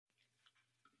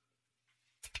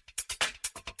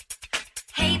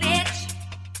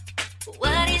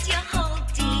us your whole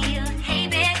deal. Hey,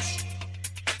 bitch,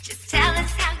 just tell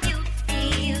us how you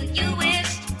feel. You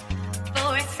wished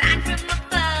for a sign from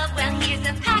above. Well, here's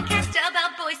a podcast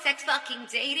about boy sex, fucking,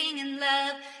 dating, and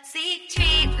love. Seek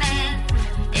treatment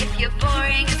if you're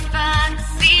boring as fuck.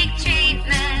 Seek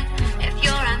treatment if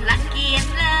you're unlucky in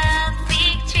love.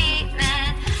 Seek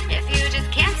treatment if you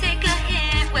just can't take a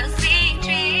hint. Well, seek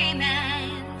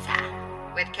treatment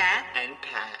with Kat and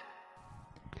Pat.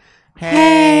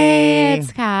 Hey,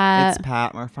 it's Kat. It's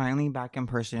Pat. We're finally back in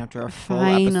person after a full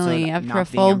Finally, episode. after a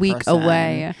full week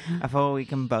away. A full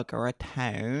week in Boca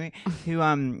Raton. Who,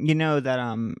 you know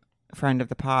that friend of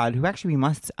the pod who actually we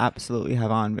must absolutely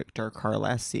have on, Victor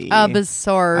Carlesi.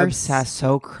 Obsessed,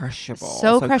 so crushable,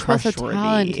 so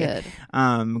talented,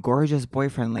 gorgeous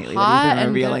boyfriend lately hot, that he's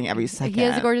been revealing every second. He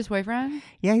has a gorgeous boyfriend.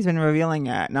 Yeah, he's been revealing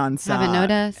it nonstop. Haven't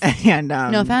noticed. And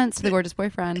no offense to the gorgeous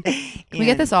boyfriend. Can we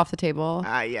get this off the table?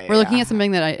 We're looking at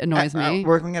something that annoys me.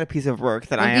 We're looking at a piece of work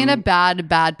that looking at a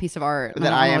bad piece of art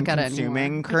that I am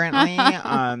consuming currently.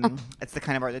 It's the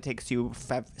kind of art that takes you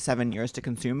 7 years to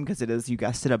consume because it is, you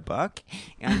guessed it, a book.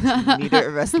 And neither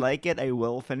of us like it. I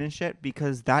will finish it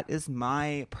because that is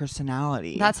my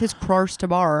personality. That's his cross to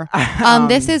bar.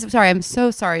 This is I'm so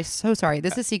sorry.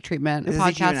 This is Seek Treatment, a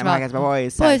podcast about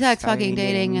boys, sex, fucking,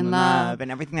 dating, and love,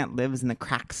 and everything that lives in the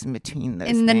cracks in between those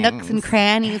in things. The nooks and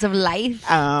crannies of life.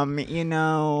 You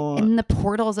know, in the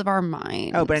portals of our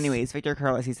mind. Oh, but anyways, Victor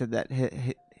Carlos, he said that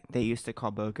they used to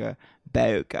call Boca.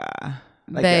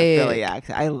 Like a Philly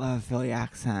accent. I love Philly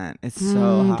accent. It's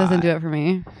so hot. Doesn't do it for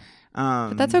me.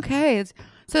 But that's okay.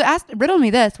 Riddle me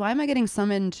this. Why am I getting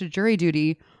summoned to jury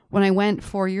duty when I went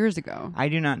 4 years ago? I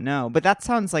do not know. But that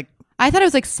sounds like... I thought it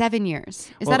was like 7 years.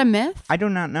 Is that a myth? I do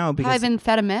not know. Because have I been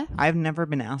fed a myth? I've never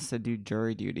been asked to do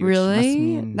jury duty.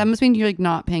 Really? That must mean you're like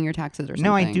not paying your taxes or something.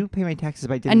 No, I do pay my taxes,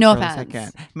 but I didn't. And no for offense. A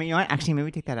second. I mean, you know what? Actually,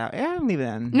 maybe take that out. Yeah, leave it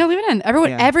in. No, leave it in.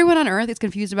 Everyone on earth is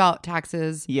confused about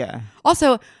taxes. Yeah.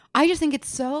 Also, I just think it's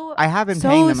so... I have been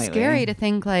paying them so lately. Scary to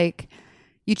think like...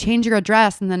 You change your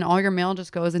address and then all your mail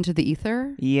just goes into the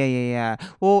ether? Yeah.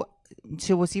 Well,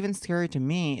 so what's even scary to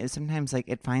me is sometimes like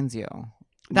it finds you.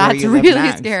 That's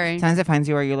really scary. Sometimes it finds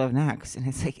you where you live next. And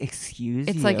it's like, excuse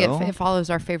you. It's like it follows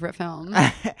our favorite film.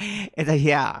 It's like,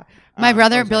 yeah. My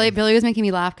brother, Billy was making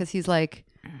me laugh because he's like...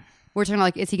 We're talking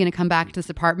like, is he going to come back to this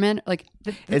apartment? Like,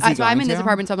 so I'm in this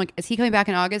apartment, so I'm like, is he coming back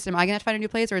in August? Am I going to have to find a new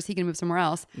place, or is he going to move somewhere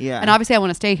else? Yeah. And obviously, I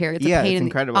want to stay here. It's a pain. It's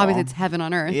incredible. Obviously, it's heaven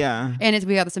on earth. Yeah. And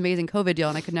we got this amazing COVID deal,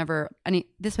 and I could never.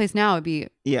 This place now would be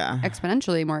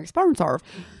exponentially more expensive.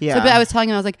 Yeah. So, but I was telling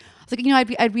him, I was like, you know,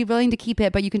 I'd be willing to keep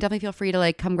it, but you can definitely feel free to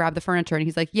like come grab the furniture. And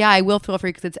he's like, yeah, I will feel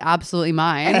free because it's absolutely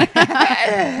mine.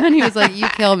 And he was like, you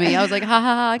kill me. I was like, ha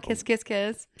ha ha, kiss, kiss,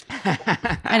 kiss.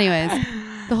 Anyways,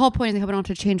 the whole point is I hope I don't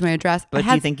have to change my address. But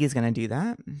do you think he's going to do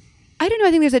that? I don't know.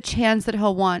 I think there's a chance that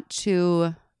he'll want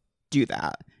to do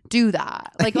that.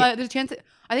 Like there's a chance.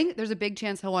 I think there's a big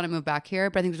chance he'll want to move back here,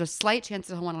 but I think there's a slight chance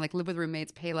that he'll want to like live with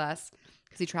roommates, pay less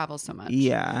because he travels so much.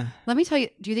 Yeah. Let me tell you.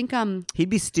 Do you think he'd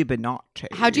be stupid not to?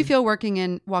 How'd you feel walking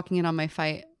in on my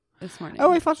fight this morning?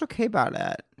 Oh, I felt okay about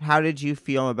it. How did you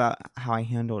feel about how I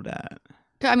handled it?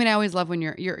 I mean, I always love when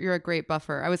you're a great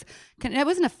buffer. It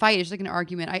wasn't a fight. It's just like an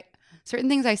argument. Certain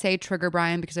things I say trigger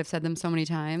Brian because I've said them so many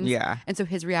times. Yeah. And so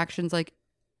his reaction's like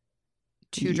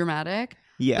too dramatic.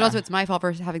 Yeah. But also it's my fault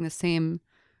for harping on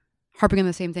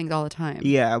the same things all the time.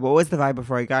 Yeah. What was the vibe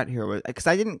before I got here? Because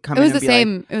I didn't come in. It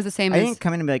was the same. I didn't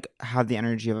come in and be like have the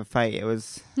energy of a fight. It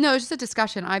was just a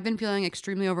discussion. I've been feeling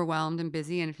extremely overwhelmed and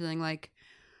busy and feeling like,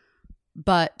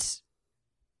 but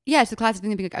yeah, it's the classic thing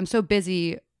to be like, I'm so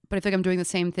busy. But I feel like I'm doing the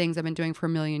same things I've been doing for a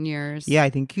million years. Yeah, I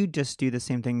think you just do the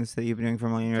same things that you've been doing for a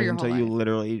million years until you life.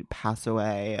 literally pass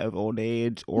away of old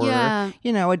age or,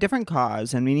 a different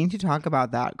cause. And we need to talk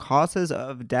about that. Causes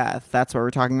of death. That's what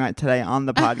we're talking about today on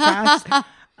the podcast.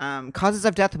 Causes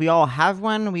of death. We all have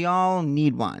one. We all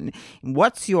need one.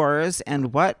 What's yours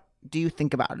and what do you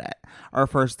think about it? Our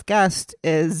first guest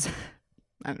is...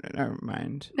 I don't know, never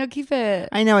mind. No, keep it.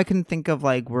 I know I couldn't think of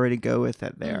like where to go with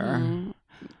it there. Mm-hmm.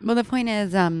 Well, the point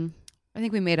is, I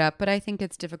think we made up, but I think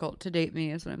it's difficult to date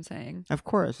me is what I'm saying. Of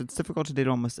course. It's difficult to date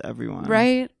almost everyone.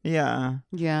 Right? Yeah.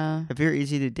 Yeah. If you're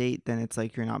easy to date, then it's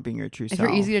like you're not being your true self. If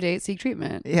you're easy to date, seek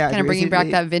treatment. Yeah. Kind of bringing back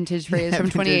that vintage phrase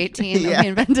from 2018 that we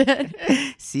invented.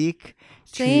 Seek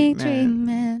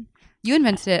treatment. You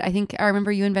invented it. I think I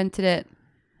remember you invented it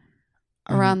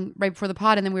around right before the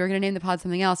pod, and then we were going to name the pod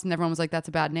something else, and everyone was like, that's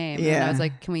a bad name. Yeah. And I was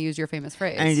like, can we use your famous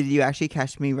phrase? And did you actually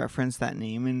catch me reference that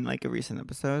name in like a recent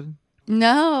episode?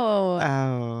 No.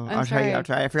 Oh, I'll try.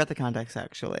 I forgot the context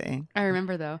actually. I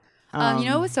remember though. You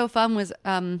know what was so fun was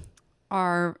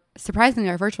our surprisingly,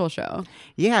 our virtual show.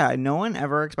 Yeah, no one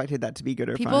ever expected that to be good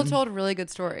or People fun. told really good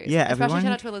stories. Yeah, especially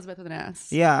shout out to Elizabeth with an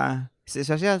S. Yeah,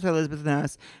 especially shout out to Elizabeth with an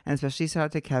S, and especially shout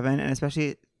out to Kevin, and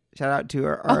especially shout out to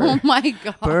our Oh my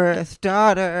God. birth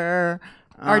daughter.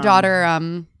 Our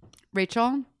daughter,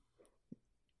 Rachel.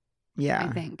 Yeah.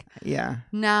 I think. Yeah.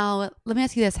 Now, let me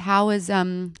ask you this. How was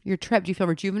your trip? Do you feel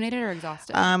rejuvenated or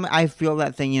exhausted? I feel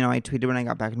that thing, I tweeted when I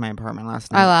got back in my apartment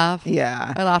last night. I laugh.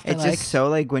 Yeah. I laughed. It's just so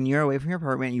like when you're away from your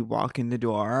apartment, you walk in the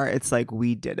door, it's like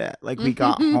we did it. Like we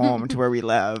got home to where we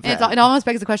live. It almost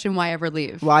begs the question, why ever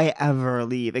leave? Why ever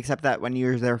leave? Except that when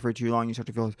you're there for too long, you start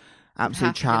to feel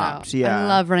absolutely chopped. Yeah. I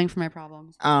love running from my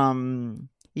problems.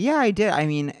 Yeah, I did. I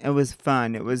mean, it was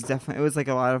fun. It was like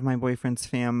a lot of my boyfriend's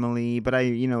family, but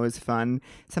it was fun.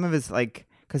 Some of his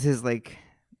because his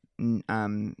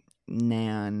nan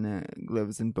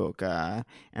lives in Boca,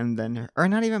 and then or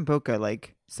not even Boca,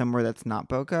 like somewhere that's not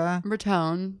Boca.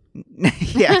 Raton.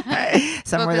 Yeah,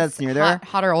 somewhere that's near there.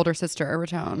 Hotter older sister,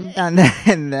 Raton.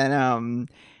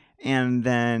 And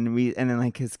then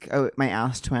my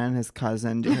ass twin, his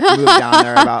cousin, moved down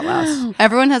there about last.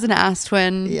 Everyone has an ass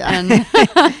twin. Yeah. And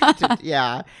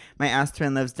yeah. My ass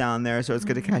twin lives down there, so it's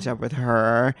good to catch up with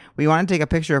her. We want to take a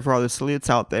picture for all the salutes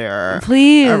out there.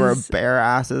 Please. Our bare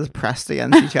asses pressed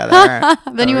against each other.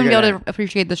 Then you wouldn't be able to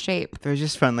appreciate the shape. It was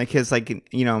just fun. Like his, our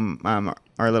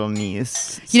little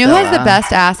niece. You know who has the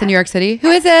best ass in New York City? Who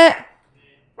is it?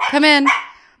 Come in.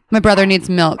 My brother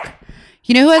needs milk.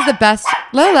 You know who has the best?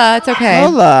 Lola, it's okay.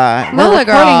 Lola, we're girl.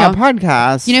 recording a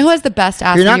podcast. You know who has the best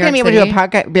ass? You're not going to be able to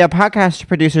be a podcast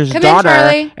producer's Come daughter in,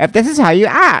 Charlie. if this is how you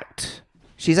act.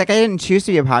 She's like, I didn't choose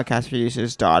to be a podcast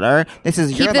producer's daughter. This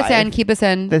is your life. Keep this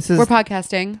in. We're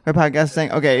podcasting. We're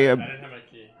podcasting. Okay. I didn't have my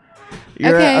key.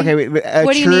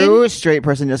 A true straight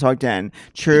person just walked in.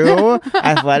 True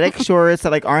athletic shorts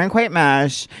that aren't quite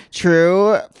mesh.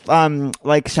 True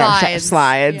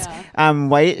slides. Yeah.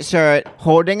 White shirt,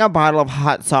 holding a bottle of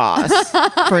hot sauce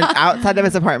for outside of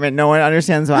his apartment. No one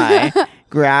understands why.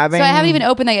 Grabbing. So I haven't even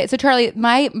opened that yet. So Charlie,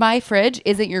 my fridge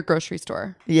isn't your grocery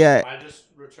store. Yeah. I just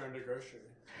returned a grocery.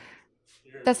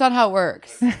 That's not how it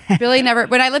works. Billy never.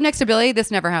 When I lived next to Billy, this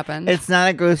never happened. It's not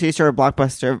a grocery store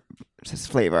Blockbuster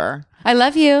flavor. I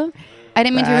love you. I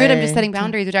didn't mean to be rude. I'm just setting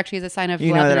boundaries, which actually is a sign of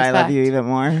you love know that and I love you even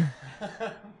more.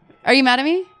 Are you mad at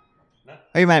me?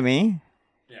 Are you mad at me?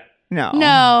 Yeah.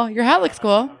 No. Your hat looks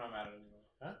cool. I'm not mad at anyone.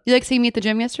 Huh? You seeing me at the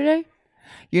gym yesterday?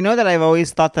 You know that I've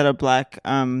always thought that a black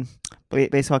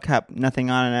baseball cap,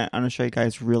 nothing on it, on a shirt guy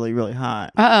is really, really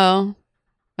hot. Uh-oh.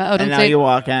 And now you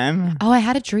walk in. Oh, I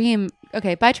had a dream.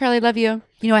 Okay, bye, Charlie. Love you.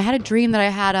 I had a dream that I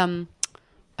had a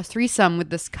threesome with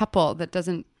this couple that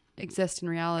doesn't exist in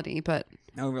reality, but...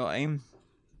 Oh, really?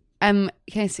 Can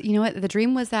I say, you know what? The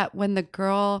dream was that when the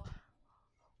girl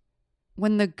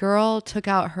took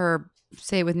out her,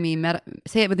 say it with me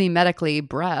medically,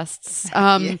 breasts,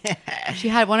 she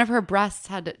had one of her breasts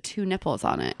had 2 nipples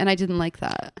on it, and I didn't like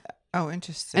that. Oh,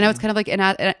 interesting. And I was kind of like,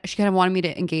 and she kind of wanted me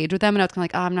to engage with them, and I was kind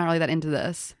of like, I'm not really that into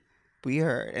this.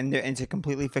 Weird. And it's a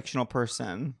completely fictional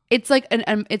person. It's like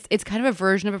it's kind of a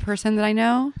version of a person that I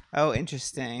know. Oh,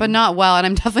 interesting. But not well, and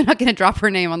I'm definitely not going to drop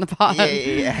her name on the pod.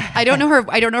 Yeah. I don't know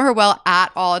her well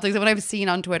at all. It's like someone I've seen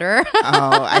on Twitter.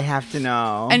 Oh, I have to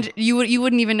know. And you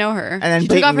wouldn't even know her. And then she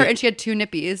took off her and she had 2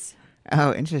 nippies.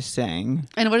 Oh, interesting.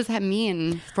 And what does that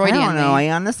mean? Freudian. I don't know. I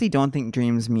honestly don't think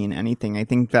dreams mean anything. I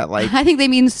think that I think they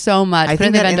mean so much. I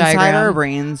think that inside our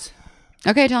brains.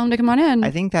 Okay, tell them to come on in.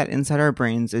 I think that inside our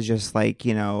brains is just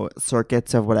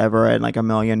circuits of whatever and a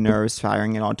million nerves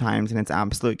firing at all times, and it's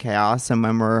absolute chaos. And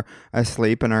when we're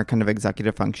asleep and our kind of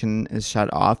executive function is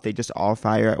shut off, they just all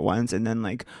fire at once, and then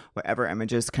whatever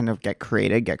images kind of get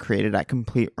created at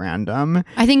complete random.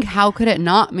 I think how could it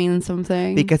not mean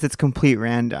something? Because it's complete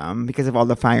random because of all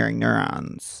the firing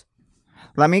neurons.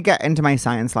 Let me get into my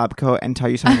science lab coat and tell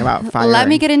you something about fire. Let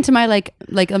me get into my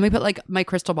let me put my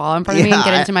crystal ball in front of me and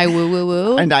get into my woo woo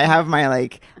woo. And I have my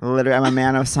literally, I'm a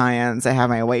man of science. I have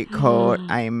my white coat.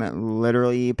 I'm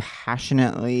literally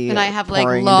passionately. And I have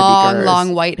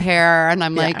long white hair, and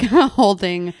I'm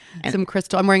holding some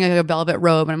crystal. I'm wearing a velvet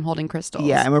robe, and I'm holding crystals.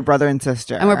 Yeah, and we're brother and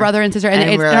sister. And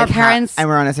it's our parents. And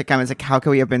we're on a sitcom. It's how could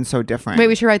we have been so different? Wait,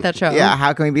 we should write that show. Yeah,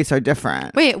 how can we be so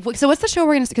different? Wait, so what's the show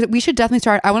we're gonna? Because we should definitely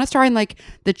start. I want to star in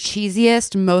the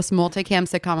cheesiest, most multicam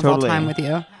sitcom of all time with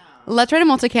you. Let's write a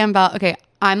multicam about. Okay,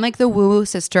 I'm the woo-woo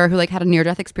sister who had a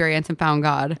near-death experience and found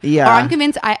God. Yeah. Or I'm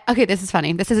convinced. Okay, this is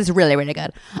funny. This is really, really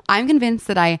good. I'm convinced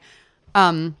that I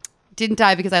didn't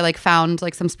die because I like found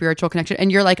like some spiritual connection.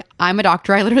 And you're like, I'm a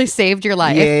doctor. I literally saved your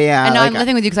life. Yeah. And now like, I'm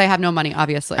living with you because I have no money,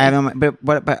 obviously. I have no money,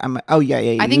 but I'm. Oh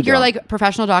yeah. I think you're like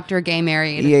professional doctor, gay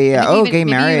married. Yeah. Oh, maybe gay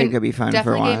married even could be fun for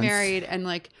definitely once. gay married, and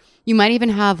like you might even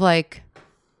have like.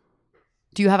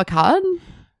 Do you have a cod?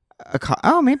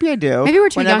 Oh, maybe I do. Maybe we're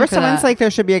too Whenever young for someone's that. like,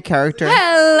 there should be a character.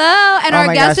 Hello, and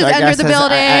our guest has entered the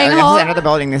building. Our guest has entered the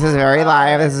building. This is very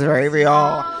live. This is very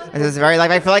real. This is very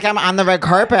live. I feel like I'm on the red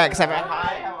carpet. Except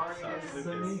hi.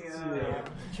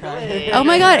 Oh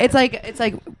my god, it's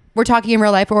like we're talking in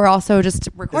real life, but we're also just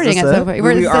recording it. So We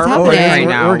it's are happening recording right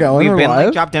now. We're going. We've We're been like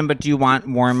live. dropped in, but do you want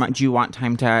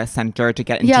time to center to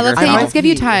get into Yeah, your let's give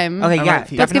you pee. time. Okay, yeah.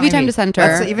 Let's give you time to center.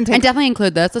 Let's even take and definitely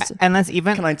include this. and let's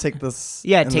even Can I take this?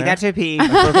 yeah, in take there? that to pee.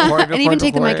 Record, And even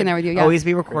take the mic in there with you, yeah. Always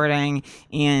be recording,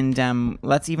 and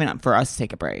let's even for us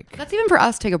take a break. That's even for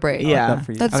us take a break. Yeah, that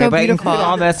for you. That's okay, so but beautiful. include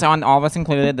all this on all of us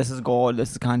included. This is gold.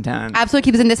 This is content.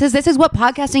 Absolutely keeps in. This is what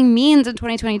podcasting means in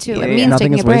 2022. Yeah, it yeah. means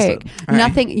Nothing taking is a break. wasted. All right.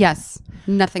 Nothing. Yes,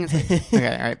 nothing is. wasted.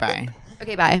 Okay, all right, bye.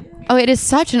 Okay, bye. Oh, it is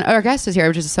such an. Our guest is here,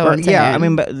 which is so insane. Yeah, I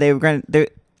mean, but the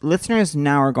listeners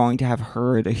now are going to have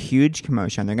heard a huge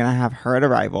commotion. They're going to have heard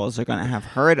arrivals. They're going to have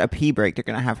heard a pee break. They're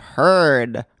going to have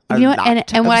heard a you know what? lot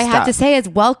And what of I have to stuff. say is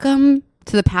welcome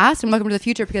to the past and welcome to the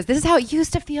future, because this is how it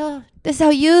used to feel. This is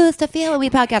how it used to feel when we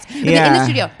podcast. Like, in the Yeah.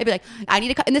 studio, it'd be like, I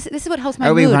need to. And this is what helps my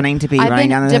Are we mood. running to pee? I've Running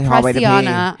been down the hallway to pee?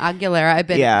 Depressiana Aguilera. I've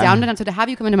been Yeah. down and down. So to have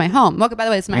you come into my home. Welcome. By the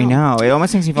way, this is my I home. know. It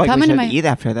almost makes me feel like Come we into should my- eat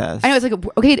after this. I know, it's like,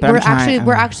 okay, But I'm trying-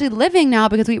 we're actually living now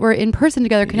because we were in person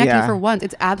together, connecting Yeah. for once.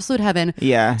 It's absolute heaven.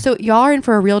 Yeah. So y'all are in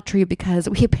for a real treat because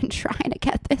we've been trying to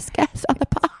get this guest on the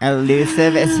pod.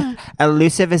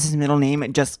 Elusive is his middle name.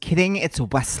 Just kidding. It's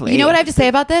Wesley. You know what I have to say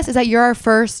about this is that you're our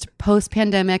first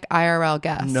post-pandemic IRL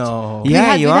guest. No.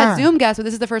 Yeah, we've you had are. Zoom guests, but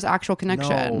this is the first actual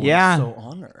connection. No, Yeah. So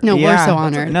honored. No, Yeah. we're so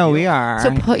honored. No, we are.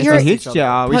 So put It's your- a huge deal.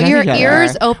 We Put trust your each other.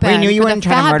 ears open. We knew you for weren't the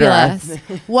trying to murder us.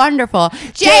 fabulous, wonderful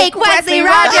Jake Wesley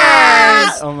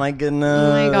Rogers. Oh my goodness.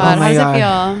 Oh my god, my how does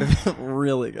God. it feel?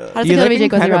 really good. How does You it feel to look be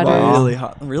Jake Wesley incredible. Rogers? Really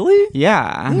hot. Really?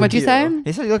 Yeah. What'd you say?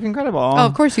 They said you look incredible. Oh,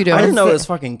 of course you do. I didn't know it was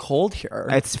fucking cold here.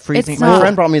 It's freezing. It's My not.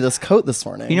 friend brought me this coat this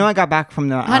morning. You know, I got back from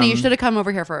the. Honey, you should have come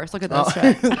over here first. Look at this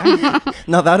shit.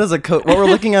 Now that is a coat. What we're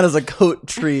looking at is a coat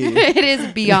tree. It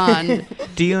is beyond.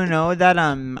 Do you know that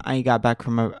I got back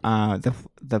from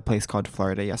the place called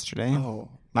Florida yesterday? Oh.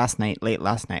 Late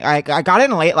last night. I got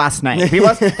in late last night.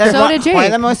 That's So did Jake. one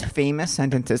of the most famous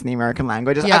sentences in the American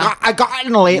language. Is, Yeah. I got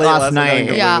in late last night.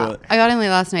 night. Yeah, I got in late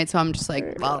last night, so I'm just like,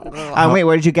 Wait,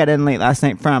 where did you get in late last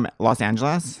night from? Los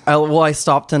Angeles? I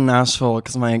stopped in Nashville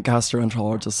because my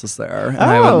gastroenterologist is there, and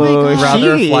I Oh, would my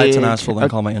rather gosh. fly to Nashville than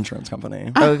call my insurance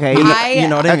company. Okay. You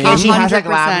know what I mean? Okay, she has like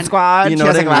lab 100%. squad. You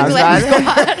know She has what I like mean?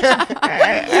 lab squad.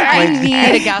 I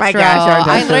need a gastro. My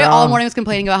gastro. I literally all morning was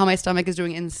complaining about how my stomach is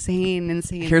doing insane.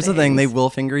 Here's the thing: they things. will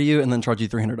finger you and then charge you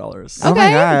 $300. Oh my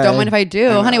Okay, God. don't mind if I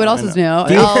do. Honey, what else is new?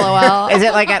 Do you- LOL. Is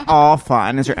it like at all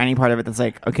fun? Is there any part of it that's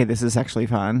like, okay, this is actually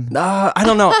fun? I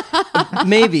don't know.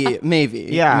 maybe.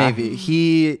 Yeah. Maybe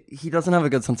he doesn't have a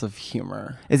good sense of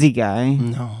humor. Is he gay?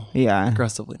 No, Yeah.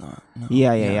 aggressively not. No.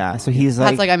 Yeah. So he's like,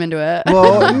 That's like I'm into it.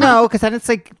 well, no, because then it's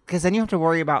like, because then you have to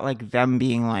worry about like them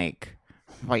being like,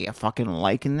 what, you fucking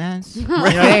liking this? You know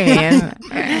what I mean? the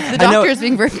I know- doctor's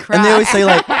being very crap. And they always say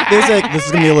like, this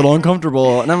is gonna be a little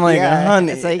uncomfortable, and I'm like,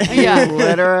 honey, it's like Yeah. you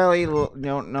literally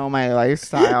don't know my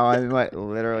lifestyle and what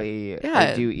literally Yeah.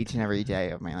 I do each and every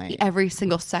day of my life. every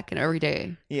single second, every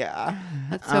day. Yeah.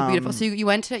 That's so beautiful. So you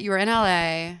were in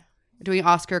LA doing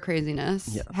Oscar craziness.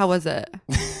 Yes. How was it?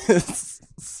 it's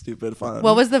stupid fun.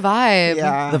 What was the vibe?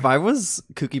 Yeah. the vibe? Was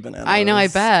kooky bananas. I know, I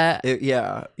bet.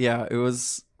 Yeah. It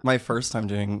was my first time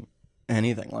doing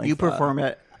anything like You that. perform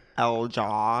at El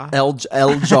Jaw. El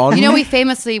John. You know, we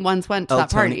famously once went to El that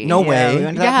Tony. party. No Yeah, way. we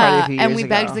went to that party a Yeah, few and years we ago.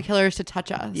 begged the Killers to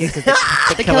touch us. Yeah, 'cause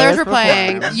The Killers were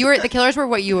performed. playing. The Killers were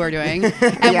what you were doing, and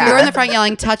Yeah. we were in the front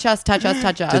yelling, "Touch us, touch us,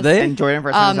 touch us." Did they? And Jordan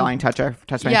first was yelling, touch my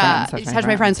Yeah, friends, touch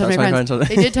my friends, touch my Touch my friends. friends.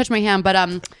 They did touch my hand, but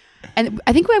and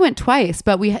I think I went twice,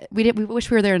 but we wish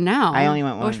we were there now. I only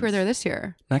went I wish we were once. there this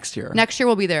year. Next year. Next year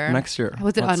we'll be there. Next year.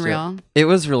 Was it Let's do unreal? It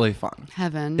was really fun.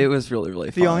 Heaven. It was really,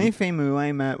 really fun. The only famu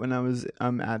I met when I was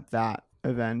at that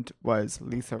event was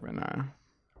Lisa Rinna.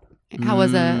 How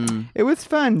was it? It was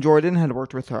fun. Jordan had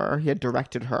worked with her. He had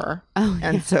directed her. Oh,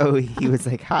 and so he was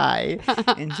like, hi.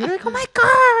 And she was like, oh my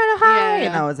God, hi. Yeah.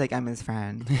 And I was like, I'm his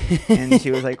friend. And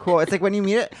she was like, cool. It's like when you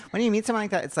meet someone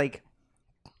like that, it's like,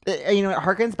 it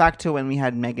harkens back to when we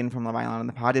had Megan from Love Island on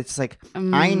the pod. It's just like,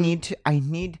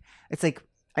 it's like,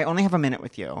 I only have a minute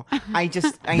with you. I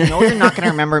know you're not going to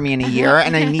remember me in a year,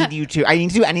 and I need to do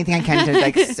anything I can to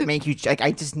like make you. Like,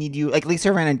 I just need you. Like Lisa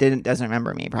Rinna doesn't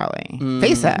remember me probably.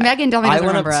 Face it. Megan definitely doesn't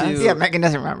remember us. Yeah, Megan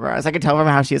doesn't remember us. I could tell from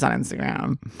how she is on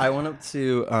Instagram. I went up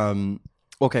to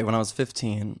when I was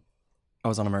 15, I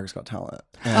was on America's Got Talent.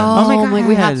 And Oh my God.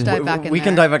 we have to dive back in we there.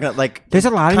 can dive back in. Like, There's a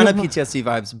lot of kind of people- PTSD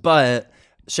vibes, but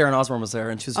Sharon Osbourne was there,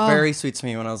 and she was very sweet to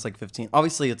me when I was like 15.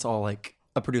 Obviously, it's all like.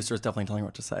 A producer is definitely telling me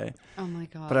what to say. Oh my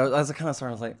God. But I was kind of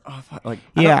sorry. I was like, oh, fuck. Like,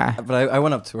 Yeah. But I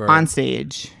went up to her On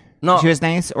stage. No, She was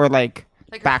nice, or like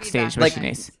Like her backstage feedback. was she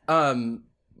nice?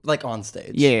 like on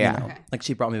stage. Yeah, you yeah. know? Okay. Like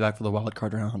she brought me back for the wild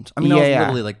card round. I mean, I Yeah, was yeah.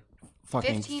 literally like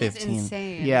fucking 15. is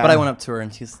insane. Yeah. But I went up to her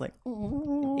and she's like,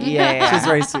 Yeah. she was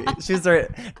very sweet. She was very.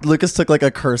 Lucas took like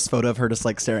a cursed photo of her just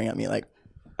like staring at me like.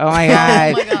 Oh my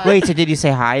God. my God. Wait, so did you say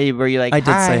hi? Were you like, I did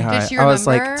say hi. Did she I was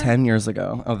like remember? 10 years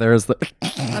ago. Oh, there's the.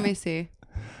 Let me see.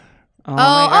 Oh, my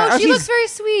God. She looks very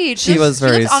sweet. She was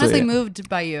very looks honestly sweet. moved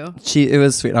by you. It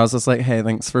was sweet. I was just like, hey,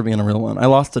 thanks for being a real one. I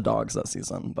lost to dogs that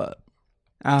season, but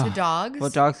Oh. To dogs? Well,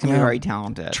 dogs can be Yeah. very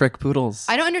talented. trick poodles.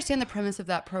 I don't understand the premise of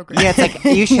that program. Yeah, it's like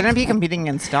you shouldn't be competing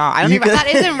against dogs. I don't even. That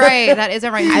isn't right. That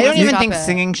isn't right. I don't even Stop think it.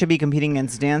 singing should be competing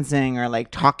against dancing, or like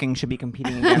talking should be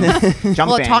competing against jumping.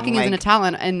 Well, talking like, isn't a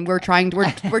talent, and we're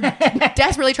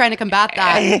desperately trying to combat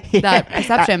that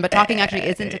perception. But talking actually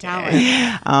isn't a talent.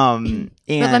 And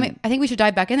But I think we should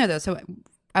dive back in there though. So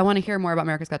I want to hear more about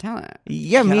America's Got Talent.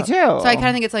 yeah, me too. So I kind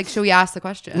of think it's like, should we ask the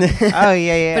question? But Oh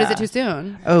yeah. is it too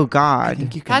soon? Oh God.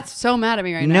 That's so mad at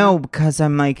me right now. No, because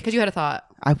I'm like, Because you had a thought,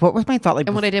 what was my thought like?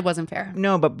 and what I did wasn't fair.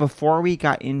 No, but before we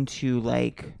got into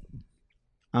like,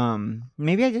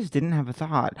 maybe I just didn't have a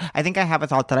thought. I think I have a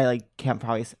thought that I like can't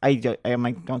probably. I'm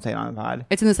like, don't say it on the pod.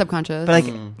 It's in the subconscious. But like,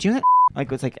 do you know that like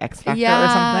was like X Factor or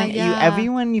Yeah, something? yeah.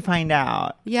 Everyone you find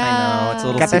out. yeah, I know it's a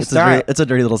little. Got their It's start. a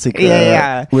dirty little secret.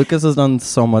 Yeah. Lucas has done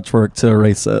so much work to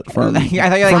erase it from. I thought you were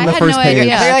I like had first no page.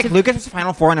 idea. I thought you were like Lucas was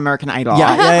Final Four in American Idol.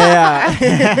 Yeah.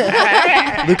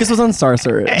 Lucas was on Star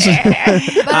Search.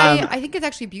 But I think it's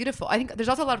actually beautiful. I think there's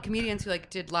also a lot of comedians who like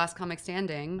did Last Comic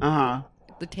Standing.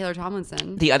 The Taylor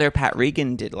Tomlinson. The other Pat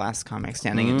Regan did Last Comic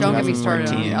Standing. In Don't get me started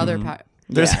on the 2014. other part.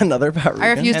 There's another Pat Regan. I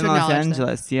refuse In to Los acknowledge that.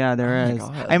 Angeles, yeah, there is.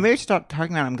 God. I maybe start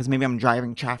talking about him because maybe I'm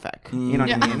driving traffic. You know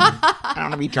what I mean? I don't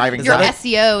want to be driving. Your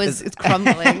traffic. SEO is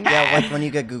crumbling. Yeah, like when you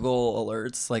get Google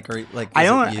alerts, like I is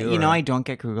don't. it You you know, or- I don't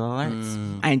get Google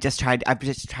alerts. I've just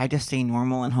tried to stay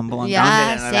normal and humble and Yeah,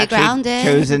 grounded. And stay I've actually grounded.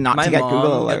 chosen not My to get mom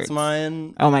Google alerts. gets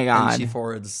mine. Oh my And God. she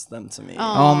forwards them to me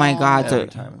Oh my God. every So,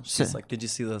 time. She's like, "Did you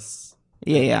see this?"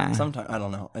 yeah. Sometimes I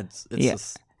don't know. It's Yeah.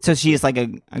 just So she's like a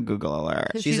Google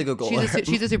alert. She's a Google she's alert.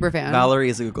 she's a super fan. Valerie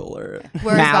is a Google alert.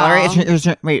 Where's Mallory.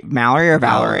 Val? Wait, Mallory or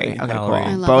Valerie? Valerie. Okay, Valerie. I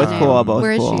cool. love Both that cool. name. Both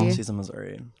Where is cool. she? She's in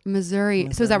Missouri. Missouri.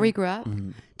 So is that where you grew up?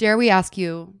 Dare we ask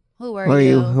you? Who are Who are you?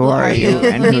 you? Who are you?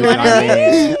 And Who do who you do want I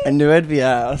to be? I knew I'd be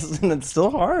asked, and it's still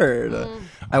hard.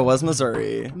 I was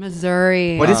Missouri.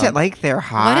 Missouri. What is it like there?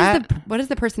 Hot? What is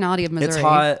the personality of Missouri? It's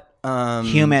hot.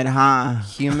 Humid, huh?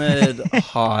 Humid,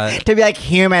 hot, To be like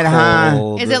humid, huh?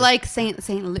 cold. Is it like Saint?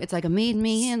 It's like a meet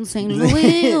me in St.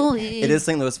 Louis. It is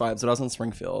St. Louis vibes, but I was in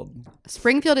Springfield.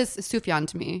 Springfield is Sufjan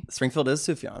to me. Springfield is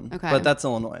Sufjan, Okay. but that's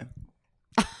Illinois,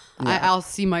 I'll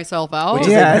see myself out. which is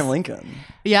Yes. Abraham Lincoln.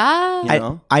 Yeah. You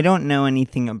know? I don't know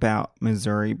anything about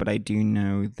Missouri, but I do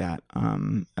know that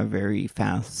a very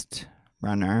fast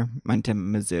runner went to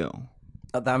Mizzou.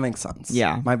 That makes sense.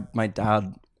 Yeah. My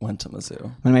dad went to Mizzou.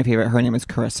 One of my favorite. Her name is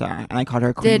Carissa, and I called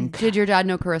her Queen. Did your dad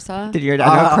know Carissa? Did your dad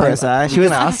know Carissa? She we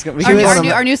was. can ask him. We Our, can phone our, him new,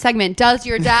 in. our new segment. Does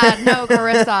your dad know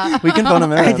Carissa? We can phone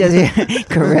him I in. did.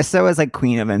 Carissa was like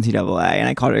queen of NCAA, and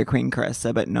I called her Queen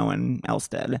Carissa, but no one else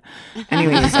did.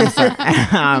 Anyways,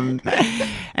 I'm sorry.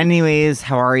 Anyways,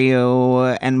 how are you?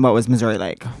 And what was Missouri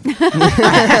like?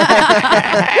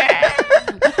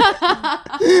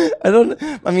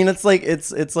 I mean,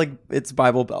 it's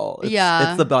Bible Belt. Yeah.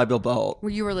 It's the Bible Belt. Were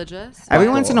you religious? Every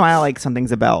once in a while, like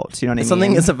something's a belt. You know what I mean?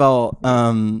 Something is about.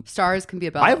 Stars can be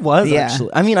about. I was Yeah.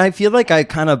 actually. I mean, I feel like I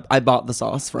bought the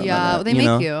sauce for a Yeah, minute. they you make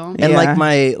know? you. And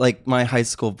Yeah. like my high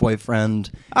school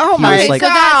boyfriend. Oh he my was like, so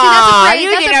that's a phrase. You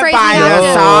That's a didn't phrase buy you the have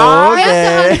to- sauce. We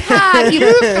have to unpack. You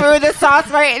threw the sauce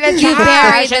right in the You buried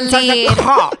trash the and such a lead.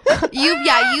 cock.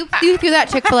 You threw that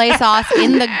Chick-fil-A sauce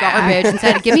in the garbage and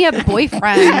said, "Give me a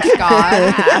boyfriend,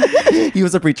 Scott." he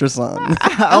was a preacher's son.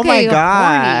 Oh my Okay,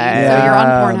 god! horny. So you're on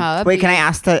Pornhub. Wait, can I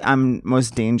ask the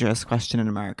most dangerous question in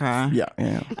America?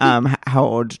 yeah. How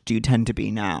old do you tend to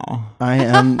be now?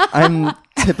 I'm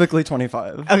Typically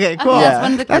 25. Okay, cool. That's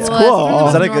one of the That's coolest. cool. It's one of the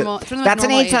Is that most a good- normal- it's one of the That's most an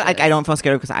normal age that like ages. I don't feel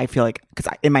scared of because I feel like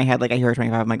in my head like I hear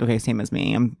 25 I'm like okay, same as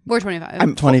me. We're 25.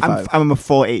 I'm 25. I'm a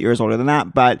full 8 years older than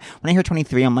that, but when I hear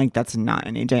 23 I'm like that's not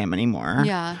an age I am anymore.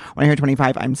 Yeah. When I hear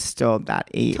 25 I'm still that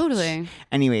age. Totally.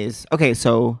 Anyways, okay,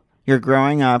 so you're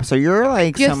growing up. So you're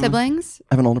like Do you have siblings?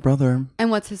 I have an older brother.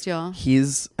 And what's his deal?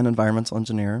 He's an environmental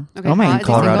engineer. Okay, Oh my hot. Is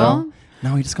he Colorado. single?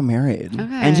 No, he just got married.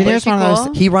 Okay. Engineers Is he one of those-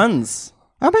 cool? He runs.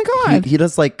 Oh my god. He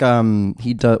does like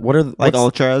he does what are Like what's-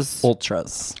 ultras.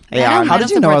 ultras. Yeah, How I did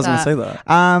don't you know I was support going to say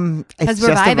that? It's 'Cause we're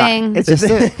just a vibing. It's just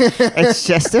it's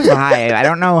just a vibe. I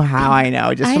don't know how I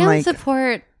know. Just I from don't like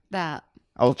support that.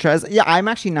 ultras. Yeah, I'm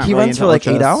actually not. He really runs into for like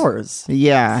ultras. 8 hours.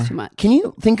 Yeah, Too much. Can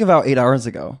you think about 8 hours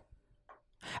ago?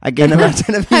 again, And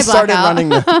imagine if I you started black out. running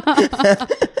now.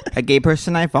 a gay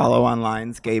person I follow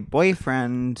online's gay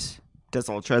boyfriend does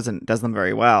ultras and does them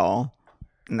very well,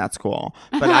 and that's cool.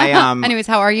 But I Anyways,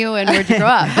 how are you and where'd you grow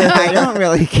up? I don't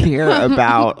really care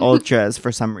about ultras for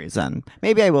some reason.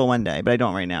 Maybe I will one day, but I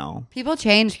don't right now. People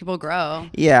change, people grow.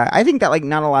 Yeah, I think that like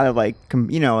not a lot of like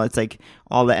it's like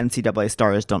all the NCAA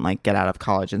stars don't like get out of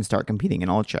college and start competing in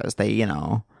ultras. They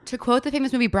To quote the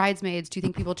famous movie Bridesmaids, do you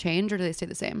think people change or do they stay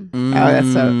the same? Oh,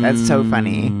 that's so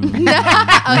funny. Oh,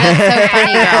 that's so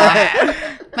funny, girl.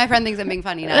 My friend thinks I'm being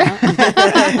funny now.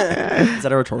 Is that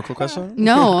a rhetorical question?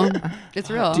 No, it's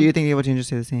real. Do you think people change or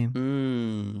stay the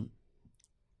same?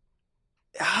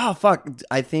 Fuck.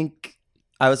 I think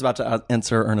I was about to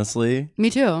answer earnestly. Me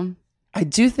too. I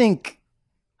think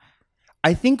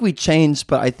we changed,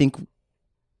 but I think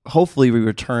hopefully we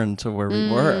return to where we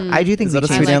were. I do think Is we that a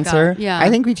changed. sweet answer? Yeah. I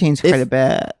think we changed quite a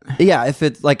bit. Yeah, if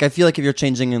it's like I feel like if you're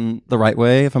changing in the right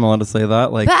way, if I'm allowed to say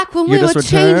that, like Back when you're we were just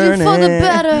changing for the returning.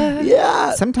 better.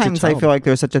 Yeah. Sometimes I feel like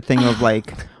there's such a thing of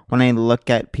like when I look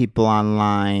at people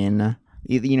online,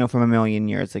 from a million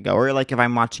years ago, or like if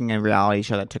I'm watching a reality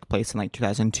show that took place in like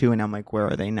 2002 and I'm like, where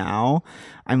are they now?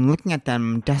 I'm looking at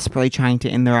them desperately trying to,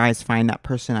 in their eyes, find that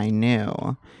person I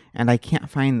knew. And I can't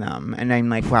find them. And I'm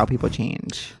like, wow, people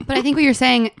change. But I think what you're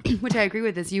saying, which I agree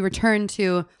with, is you return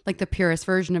to like the purest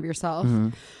version of yourself.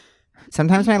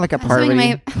 Sometimes when I look at There's something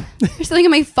Parvati... there's something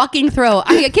in my fucking throat.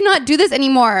 I cannot do this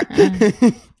anymore.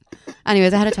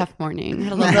 Anyways, I had a tough morning. I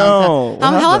had a little No, meltdown. what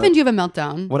How often happened? do you have a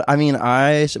meltdown? What I mean,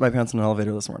 I shit my pants in an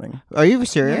elevator this morning. Are you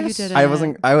serious? No, you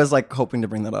didn't. I was like hoping to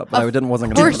bring that up, but I wasn't going to.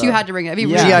 Of course, you had to bring it. If you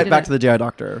Yeah. really GI, did back it. to the GI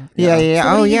doctor. Yeah. So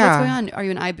Oh, what yeah. What's going on? Are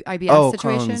you an IBS Oh,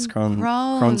 situation?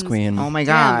 Crohn's queen. Oh my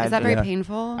Damn, God. is that very Yeah.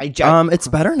 painful? It's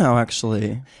better now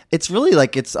actually. It's really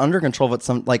like it's under control,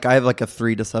 but I have like a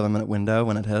 3 to 7 minute window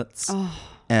when it hits. Oh.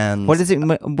 And What is it?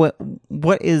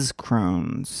 What is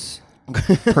Crohn's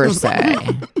per se?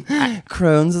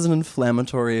 Crohn's is an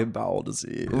inflammatory bowel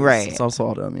disease. Right. It's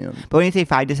also autoimmune. But when you say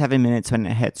 5 to 7 minutes when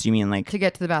it hits, you mean like to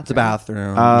get to the bathroom. The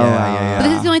bathroom. Oh, yeah. But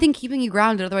this is the only thing keeping you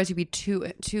grounded. Otherwise, you'd be too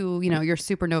your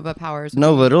supernova powers.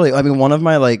 No, literally. I mean, one of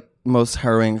my like most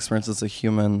harrowing experiences as a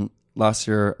human. Last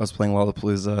year, I was playing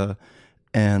Lollapalooza,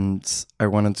 and I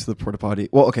went into the porta potty.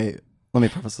 Well, okay, let me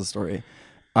preface the story.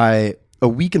 A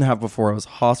week and a half before, I was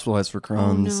hospitalized for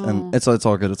Crohn's, no. and it's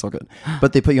all good. It's all good.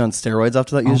 But they put you on steroids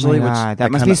after that usually, God, which that I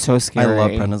must be so scary. I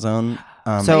love prednisone.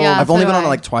 So- Yeah, I've only so been do on it I.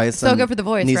 like twice. So and good for the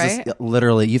voice, needs right?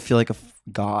 Literally, you feel like a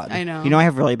god. I know. You know, I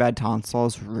have really bad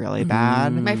tonsils, really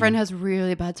bad. My friend has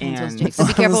really bad tonsils, And- Jake. So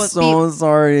be careful I'm with so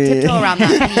sorry. tiptoe around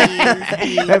that,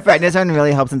 please. My prednisone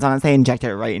really helps, and sometimes they inject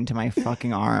it right into my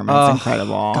fucking arm. And it's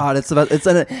incredible. God,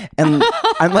 and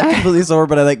I'm like completely sober,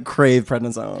 but I like crave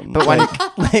prednisone. But when,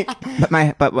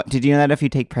 like, but did you know that if you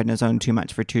take prednisone too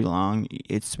much for too long,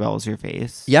 it swells your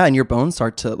face? yeah, and your bones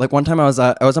start to like. One time I was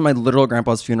at my literal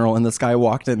grandpa's funeral, and this guy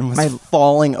walked in and was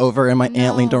falling over, and my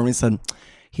aunt leaned over and said,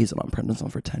 "He's been on prednisone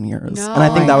for 10 years," No. and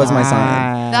I think that was my God.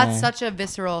 sign. That's such a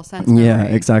visceral sense. Yeah,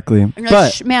 memory. exactly. And you're like,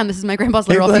 But Shh, ma'am, this is my grandpa's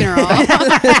literal funeral.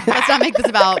 Let's not make this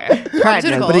about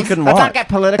pharmaceuticals. but he couldn't Let's not walk get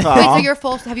political. Wait, so you're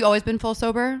full? Have you always been full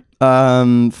sober?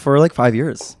 for like 5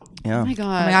 years. Yeah, Oh my Oh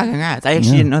god. my God, congrats. I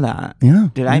actually didn't know that. yeah.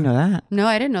 Did I know that? No,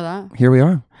 I didn't know that. Here we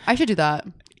are. I should do that.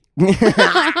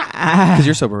 Because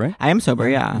you're sober, right? I am sober,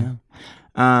 yeah.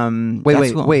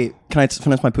 Wait. Can I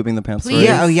finish my pooping the pants? Please. story?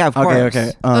 Yeah, oh yeah, of course.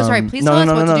 Okay. Oh, sorry. Please tell us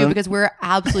what to do because we're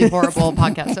absolutely horrible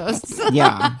podcast hosts.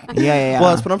 Yeah. Well,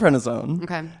 I was put on prednisone.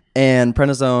 Okay. And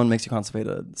prednisone makes you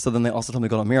constipated. So then they also told me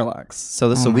to go to Miralax. So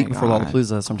this is Oh a week my before God.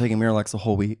 Lollapalooza. So I'm taking Miralax the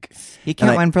whole week. You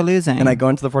can't win for losing. And I go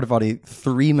into the porta potty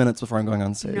 3 minutes before I'm going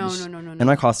on stage. No. In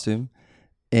my costume.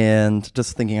 And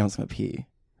just thinking I was going to pee.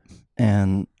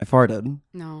 And I farted.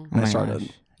 No. Oh my And I started. gosh.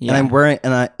 Yeah. And I'm wearing,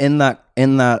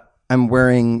 I'm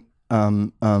wearing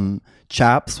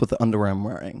chaps with the underwear I'm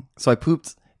wearing. So I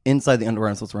pooped inside the underwear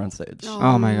I'm supposed to wear on stage.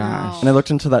 Oh my gosh. And I looked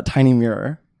into that tiny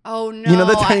mirror Oh no! You know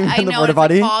the time I in the know, porta it's like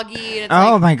potty? foggy. And it's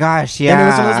Oh like, my gosh, And it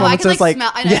was one of those yeah. I moments can it's like like-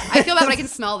 smell. I feel bad, but I can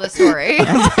smell the story.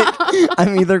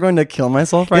 I'm either going to kill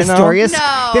myself right The now. story is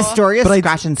No. the story is But I-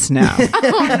 scratch and snow.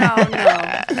 Oh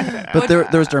no! But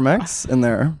there was Dermex in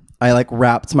there. I like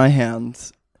wrapped my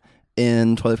hand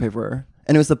in toilet paper,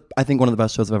 and it was I think one of the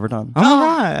best shows I've ever done Oh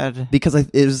my god. because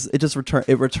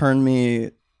it returned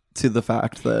me to the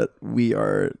fact that we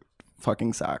are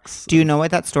fucking sacks. Do you know what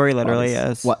that story literally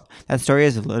Bodies. is? What? That story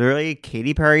is literally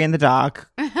Katy Perry in the dock,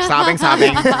 sobbing,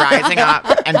 rising up,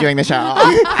 and doing the show.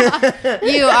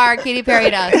 You are Katy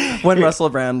Perry to us. When Russell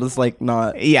Brand was like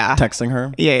not Yeah. texting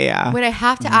her? Yeah. Wait, I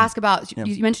have to ask about.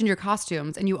 You mentioned your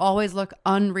costumes, and you always look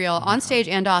unreal on stage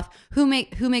and off. Who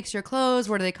makes your clothes?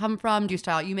 Where do they come from? Do you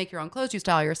style? You make your own clothes? Do you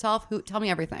style yourself? Tell me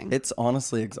everything. It's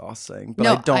honestly exhausting, but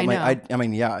No, I don't I like. know. I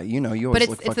mean, yeah, you know, you always But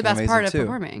look it's the fucking best amazing part of too.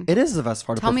 performing. It is the best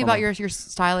part. Tell of me about performing. your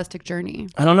stylistic journey.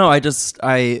 I don't know.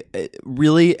 I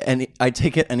really, and I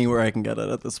take it anywhere I can get it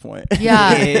at this point.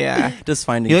 Yeah. Yeah. Just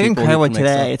finding. You look people who incredible can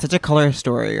mix today. up. It's such a color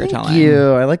story you're telling. Thank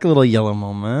you. I like a little yellow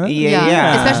moment.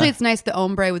 Yeah. Especially it's nice the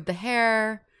ombre with the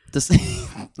hair. This,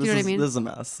 You know what I mean? This is a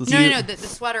mess. This No, is- no, the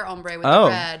sweater ombre with Oh. the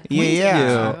red. Yeah, Thank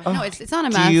yeah. you. No, it's not a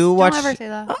mess. you watch- Don't ever say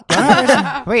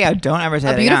that. Wait, yeah, don't ever say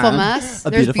A that beautiful again. mess. A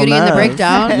There's beautiful beauty in the mess.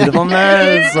 breakdown. Beautiful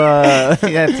mess.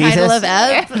 Yeah, Title thesis. of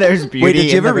Ed. There's beauty. Wait, did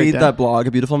you in the ever read breakdown. that blog,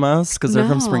 A Beautiful Mess? Because they're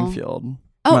from No. Springfield,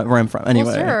 Oh, where I'm from.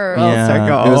 Anyway, circle. yeah,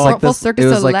 Circle. it was like Full this. Cirque It du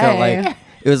was like a Soleil.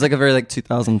 it was like a very like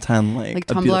 2010 Like a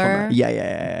beautiful Tumblr? mess.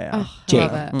 Yeah. Oh, I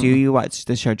Jake, love it. do you watch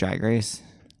the show Drag Race?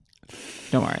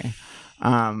 Don't worry.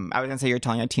 I was gonna say you're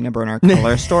telling a Tina Burner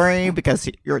color story because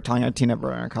you're telling a Tina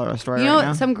Burner color story. You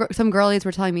right know, now. some girlies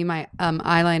were telling me my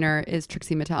eyeliner is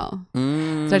Trixie Mattel.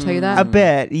 Mm. Did I tell you that? a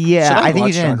bit, yeah. Should I think you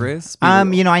watch did. Drag Race? Be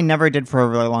real. You know, I never did for a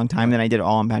really long time. Then I did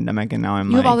all in pandemic, and now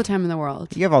I'm You like, have all the time in the world.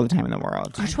 you have all the time in the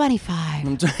world. You're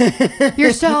 25.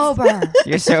 You're sober.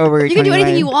 You're sober. You can do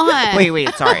anything you 21. want. Wait.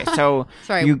 Sorry. So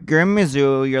Sorry. you're in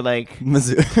Mizzou. You're like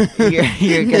Mizzou.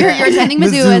 you're You're attending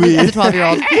Mizzou as a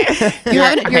 12-year-old.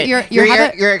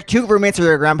 You're cute roommates with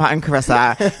your grandpa and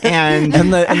Carissa, and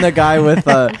and the guy with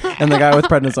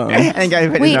prednisone. and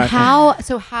guys, Wait, how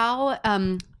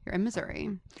you're in Missouri.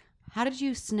 How did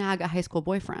you snag a high school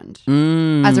boyfriend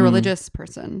as a religious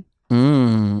person? I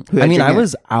had mean, you I get?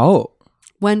 was out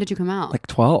When did you come out? like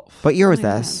 12. What year was Oh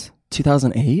my this?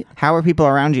 2008. How were people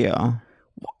around you?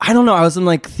 I don't know. I was in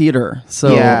like theater,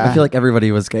 so Yeah. I feel like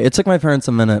everybody was gay. It took my parents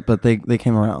a minute, but they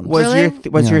came around. Was Really?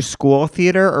 was Yeah. your school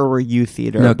theater or were you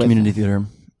theater? No, with- community theater.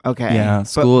 Okay. Yeah, But-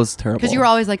 school is terrible. Because you were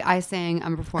always like, I sang,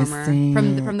 I'm a performer sang.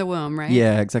 from the womb, right?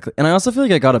 Yeah, exactly. And I also feel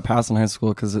like I got a pass in high school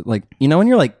because, like, you know, when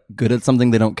you're like good at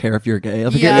something, they don't care if you're gay.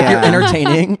 If, Yeah. if you're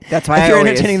entertaining, That's why if I you're always-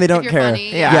 entertaining, they don't you're care.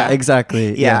 funny, Yeah. Yeah,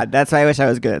 exactly. yeah, that's why I wish I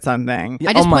was good at something. Yeah.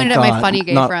 I just Oh my pointed at my God. funny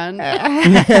gay Not- friend.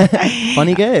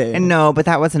 Funny gay. And no, but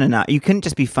that wasn't enough. You couldn't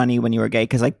just be funny when you were gay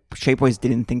because like straight boys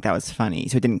didn't think that was funny,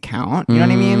 so it didn't count. You know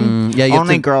what I mean? Yeah, you have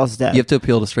only to- girls did. You have to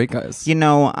appeal to straight guys. You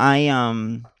know,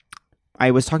 I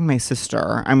was talking to my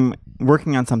sister. I'm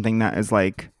working on something that is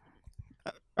like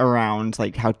around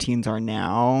like how teens are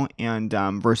now and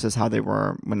versus how they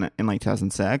were when in like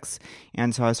 2006.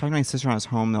 And so I was talking to my sister when I was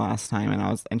home the last time,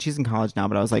 and she's in college now,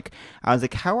 but I was like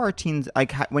how are teens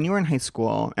like when you were in high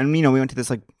school? And you know, we went to this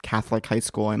like Catholic high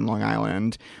school in Long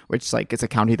Island, which like is a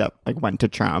county that like went to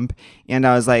Trump. And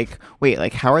I was like, wait,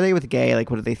 like how are they with gay? Like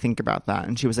what do they think about that?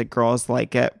 And she was like, girls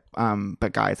like it,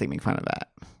 but guys like make fun of it.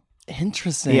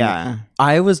 Interesting. Yeah.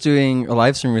 I was doing a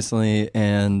live stream recently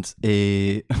and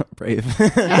a brave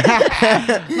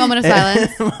Moment of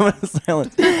silence. moment of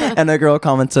silence. And a girl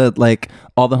commented like,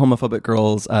 all the homophobic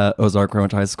girls at Ozark where I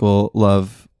went to high school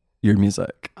love your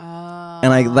music.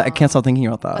 And I can't stop thinking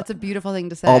about that. That's a beautiful thing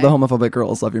to say. All the homophobic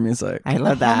girls love your music. I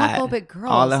love that. homophobic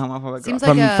girls. All the homophobic Seems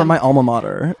girls. like From my alma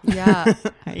mater. Yeah.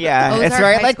 Yeah, Ozark it's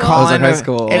very High like School? Colin. Ozark High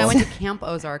School. And I It's- went to Camp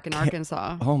Ozark in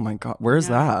Arkansas. Oh my god, where's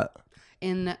Yeah. that?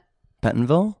 In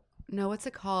Bentonville? no, what's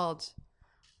it called?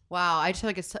 Wow, I just feel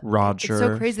like it's Roger. It's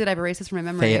so crazy that I've erased this from my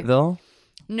memory. Fayetteville?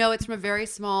 No, it's from a very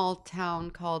small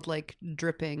town called like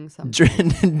Dripping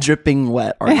something. Dripping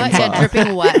wet What? Arkansas. Yeah,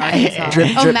 Dripping Wet Arkansas. Drip,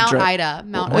 oh, drip, Mount drip. Ida.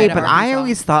 Mount Wait, Ida. but I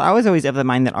Arkansas. always of the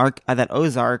mind that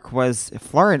Ozark was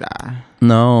Florida.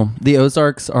 No, the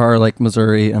Ozarks are like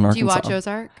Missouri and Arkansas. Do you watch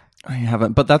Ozark? I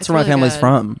haven't, but that's It's where really my family's good.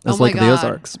 from. It's Oh my like the God.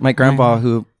 Ozarks. My grandpa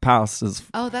who passed is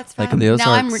Oh, that's Like fun. the Now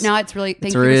Ozarks. now it's really. Thank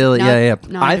it's you. really Now- yeah.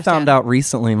 now I understand. found out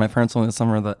recently. My parents told me this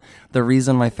summer that the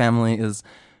reason my family is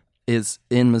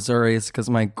in Missouri is because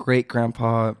my great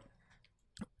grandpa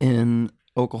in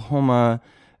Oklahoma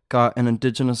got an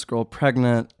indigenous girl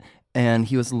pregnant, and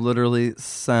he was literally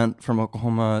sent from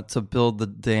Oklahoma to build the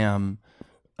dam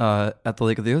at the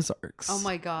Lake of the Ozarks. Oh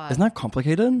my god. Isn't that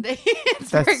complicated? It's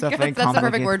That's very definitely good. That's the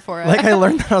perfect complicated. word for it. Like I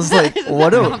learned that I was like, what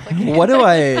do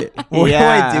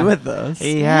I do with this?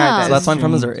 Yeah, So that's why I'm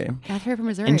from strange. Missouri. That's right from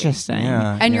Missouri. Interesting.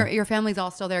 Yeah. And yeah. your family's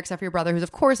all still there except for your brother, who's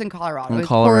of course in Colorado. In Of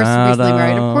course, recently Colorado.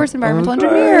 married. Of course, environmental Of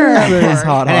engineer. course. Of It is course.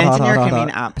 hot. An engineer can mean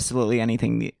absolutely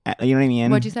anything. You know what I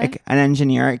mean? What'd you say? Like, an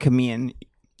engineer, it could mean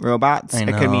robots. I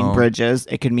It could mean know. bridges.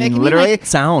 It could mean could mean, literally like,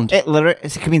 Sound. It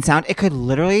could mean sound. It could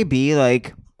literally be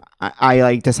like I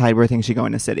like decide where things should go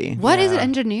in a city. What is an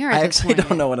engineer? At I this actually point?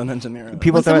 don't know what an engineer is.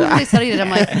 People When someone throw really studied it, I'm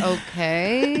like,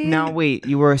 okay. No, wait.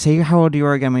 You were say how old you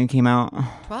were again when you came out?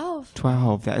 12.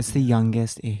 12. That's the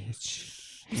youngest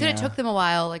age. You said it took them a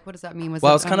while. Like, what does that mean?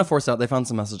 Well, I was kind of forced out. They found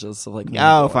some messages. So like,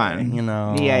 Oh, fine. You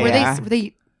know. Yeah, Were yeah.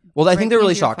 they Well, I think they were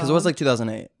really breaking your shocked because it was phone? like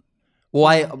 2008.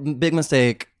 Well, big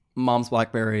mistake. Mom's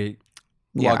BlackBerry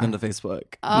logged Yeah. into Facebook.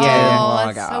 Oh, Yeah.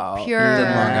 Log that's out. so pure.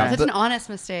 Didn't log out. Such But- an honest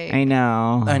mistake. I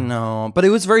know. I know, but it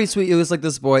was very sweet. It was like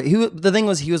this boy. The thing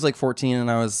was, he was like 14, and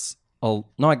I was. No,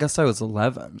 I guess I was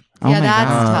 11. Oh Yeah, my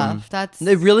that's God. tough. That's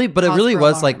It really cause for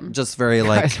was alarm. like just very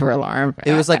like. Cause for alarm.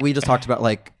 It was like we just talked about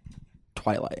like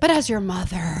Twilight. But as your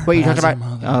mother, Wait, you talked As your about?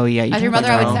 mother. Oh yeah, you as your talked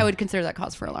mother, about- I would consider that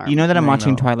cause for alarm. You know that I'm I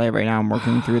watching know. Twilight right now. I'm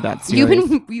working through that series. You've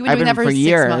been I've doing that for 6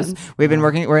 years. months. We've been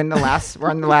working. We're in the last. We're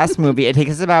on the last movie. It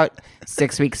takes us about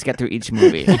 6 weeks to get through each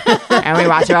movie, and we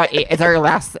watch about 8. It's our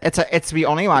last. It's we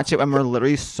only watch it when we're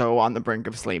literally so on the brink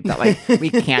of sleep that like we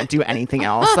can't do anything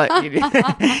else.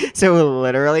 Like, so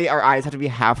literally, our eyes have to be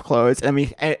half closed, and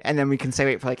then we can stay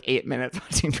awake for like 8 minutes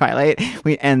watching Twilight.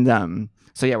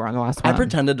 So yeah, we're on the last one. I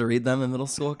pretended to read them in middle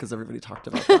school because everybody talked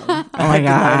about them. Oh my god!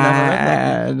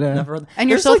 I never read them. And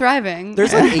you're There's still like, thriving.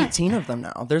 There's like 18 of them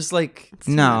now. There's like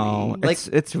No, Like,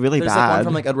 it's really there's bad. like one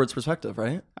from like Edward's perspective,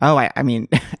 right? Oh, I mean,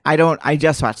 I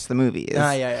just watched the movies.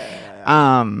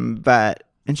 Yeah. But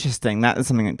interesting. That is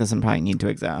something that doesn't probably need to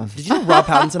exist. Did you know Rob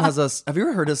Pattinson has a? Have you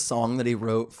ever heard his song that he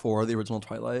wrote for the original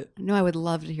Twilight? No, I would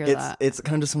love to hear It's that. it's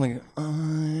kind of just something like,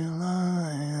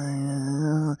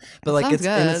 but like Sounds it's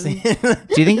good. innocent.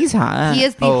 Do you think he's hot? He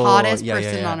is the Oh, hottest yeah, yeah,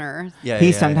 person yeah. on earth. Yeah,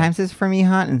 He yeah, sometimes is for me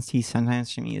hot, and he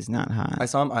sometimes for me is not hot. I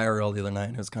saw him IRL the other night,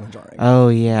 and it was kind of jarring. Oh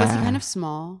yeah. Was he kind of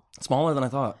small? Smaller than I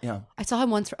thought. Yeah, I saw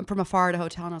him once from afar at a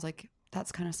hotel, and I was like,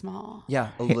 "That's kind of small." yeah,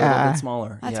 a little Yeah. bit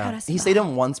smaller. That's yeah, kinda he stayed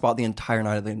in one spot the entire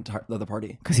night of the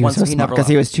party Because he was so small. Because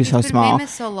he was He's so been small.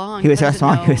 famous so long. He was so doesn't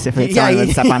small. know. He was afraid someone would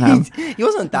step on him. He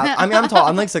wasn't that. I mean, I'm tall.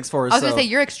 I'm like 6'4". I was gonna say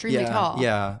you're extremely tall.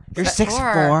 Yeah. You're 6'4".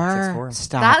 6'4".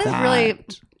 Stop That that. is really.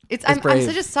 I'm brave.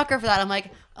 such a sucker for that. I'm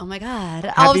like, oh my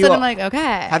god. All of a you- sudden, I'm like,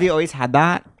 okay. Have you always had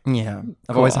that? Yeah.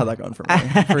 I've always had that going for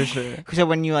me, for sure. So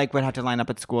when you like would have to line up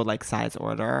at school like size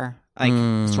order, like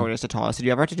shortest to tallest, did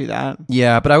you ever have to do that?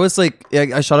 Yeah, but I was like,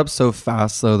 I shot up so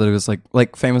fast though that it was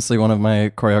like famously one of my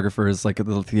choreographers like at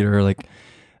the theater, like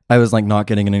I was like not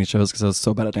getting in any shows because I was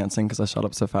so bad at dancing because I shot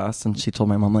up so fast, and she told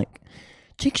my mom like,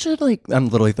 Jake should like, I'm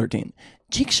literally 13.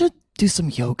 Jake should do some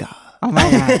yoga. Oh my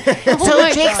god! So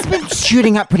my Jake's God. been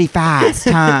shooting up pretty fast,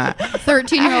 huh?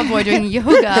 13-year-old boy doing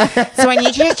yoga. So I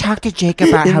need you to talk to Jake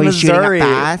about In how he's shooting up Missouri.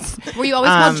 fast. Were you always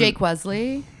called Jake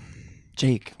Wesley?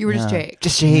 Jake. You were just Yeah. Jake.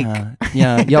 Just Jake.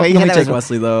 Yeah. Y'all Wait, call yeah, me that Jake was-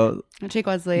 Wesley though. Jake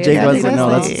Wesley. Jake Yeah, Wesley. Jake No,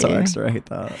 Wesley. that's so extra. I hate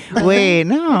that. Wait,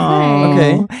 no.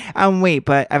 Okay. Wait,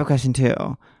 but I have a question too.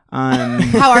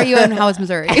 How are you and how is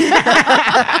Missouri?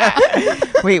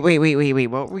 Wait.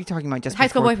 What were we talking about? Just High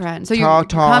school before? boyfriend. So you're Tall,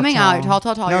 tall, coming out. You're tall.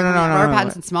 tall. No, You're no, no, Robert no, no.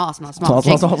 Pattinson, small. Tall,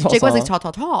 Jake, tall, tall, Jake Wesley's tall.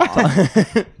 tall.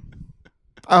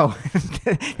 Oh,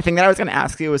 the thing that I was going to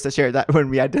ask you was to share that when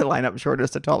we had to line up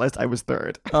shortest to tallest, I was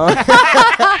third. Thank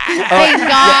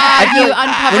God you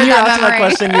uncovered When you were that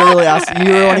asking memory. that question,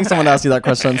 you were wanting someone to ask you that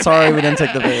question. Sorry, we didn't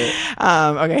take the bait.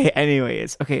 Okay.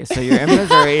 Anyways, okay. So you're in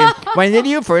Missouri. When did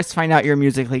you first find out you're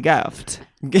musically gifted?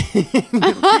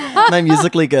 My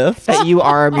musically gift. That you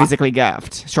are musically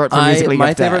gifted. Short for musically My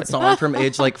gifted. favorite song from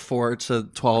age like 4 to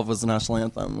 12 was the national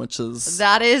anthem, which is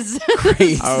That is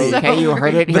crazy. Okay, you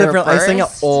heard it But here I sing it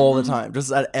first. all the time,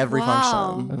 just at every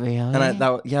Wow. function. Really? And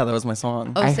that was my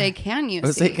song. Oh, say can you?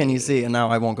 Say, see? can you see? And now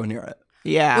I won't go near it.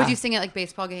 Yeah. Would you sing it like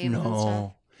baseball games and stuff?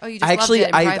 No. Oh, you just I actually,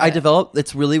 loved it in I private. developed.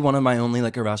 It's really one of my only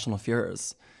like irrational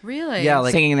fears. Really? Yeah,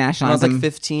 like Singing the national when I was like anthem.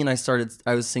 15, I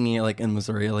was singing it like in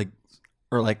Missouri, like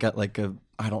or like at like a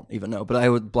I don't even know, but I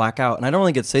would black out, and I don't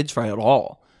really get stage fright at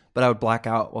all. But I would black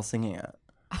out while singing it.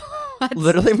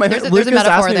 Literally, there's a Lucas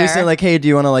metaphor asked me there. recently, like, "Hey, do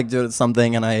you want to like do it at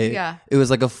something?" And Yeah. it was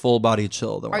like a full body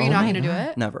chill. Are you not going to do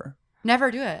it? Never.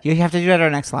 Never do it. You have to do it at our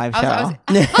next live show.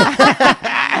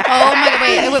 Oh my god!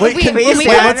 Wait, can we say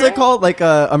what's it called? Like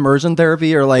immersion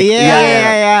therapy or like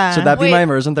yeah. Should that be my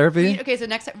immersion therapy? Okay, so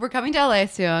next we're coming to LA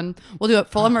soon. We'll do a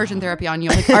full immersion therapy on you.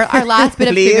 Like our last bit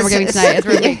of treatment we're giving tonight is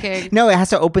we're making. No, it has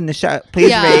to open the show.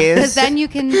 Please raise. Because then you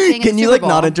can sing. Can you like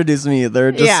not introduce me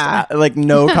either? Just like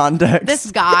no context.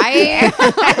 This guy.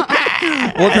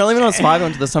 Well, apparently when I was 5, I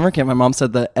went to the summer camp. My mom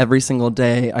said that every single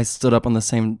day I stood up on the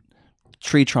same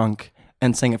tree trunk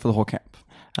and sang it for the whole camp.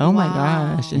 Oh my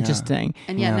gosh, interesting.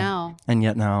 And yet now.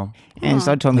 And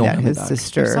so told me that his There's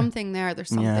sister. There's something there. There's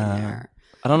something there.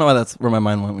 I don't know why that's where my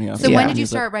mind went when you asked. So when did you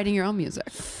start writing your own music?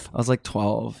 I was like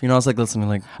 12. You know, I was like listening to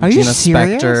like Are you Regina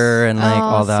serious? Spector and like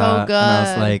all that. so good. And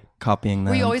I was like copying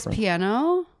them. Were you always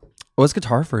piano? It was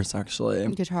guitar first, actually.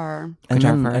 Guitar. And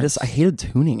Guitar then first. I hated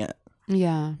tuning it.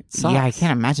 Yeah. Yeah, I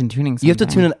can't imagine tuning something. You have to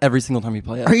tune it every single time you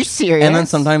play it. Are you serious? And then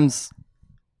sometimes,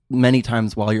 many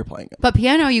times while you're playing it. But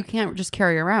piano, you can't just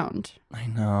carry around. I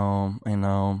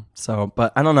know. So,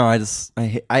 but I don't know.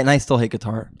 I still hate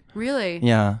guitar. Really?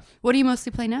 Yeah. What do you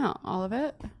mostly play now? All of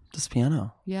it? Just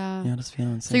piano. Yeah. Yeah, just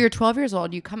piano. And So you're 12 years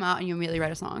old. You come out and you immediately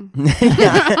write a song.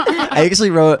 I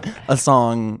actually wrote a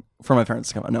song for my parents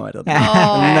to come out. No, I didn't.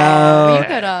 Oh, No. You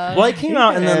could have. Well, I came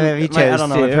out and then You I chose don't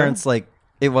know. My to. parents like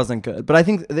it wasn't good, but I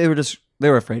think they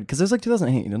were afraid because it was like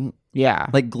 2008, didn't Yeah.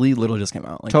 like Glee literally just came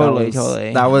out. Like Totally.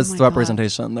 That was Oh my the God.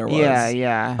 representation there was.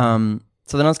 Yeah.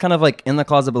 So then I was kind of like in the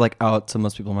closet, but like out to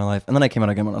most people in my life, and then I came out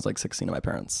again when I was like 16 to my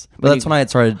parents. But that's when I had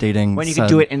started dating. When you could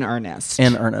do it in earnest.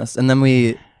 in earnest, and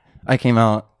then I came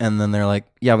out, and then they're like,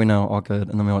 "Yeah, we know, all good."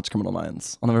 And then we watched Criminal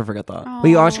Minds. I'll never forget that. Well,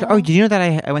 you watched, did you know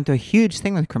that I went through a huge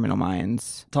thing with Criminal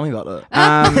Minds? Tell me about it.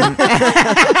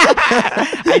 I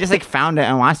just like found it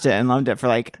and watched it and loved it for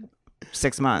like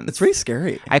 6 months. It's really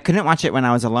scary. I couldn't watch it when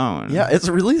I was alone. Yeah, it's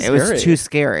really It scary. was too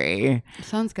scary.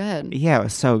 Sounds good. Yeah, it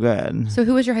was so good. So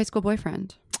who was your high school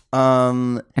boyfriend?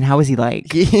 And how was he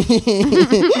like?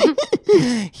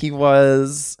 He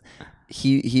was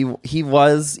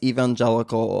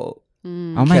evangelical.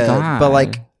 Oh my kid, god! But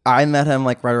like I met him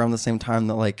like right around the same time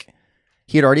that like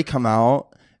he had already come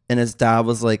out, and his dad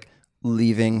was like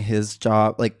leaving his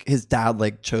job. Like his dad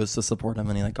like chose to support him,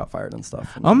 and he like got fired and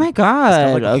stuff. And oh my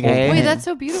god! like, a whole Okay. thing. Wait, that's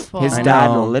so beautiful. His I dad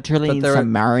know, literally but needs there to were-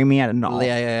 marry me at an all.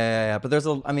 Yeah. But there's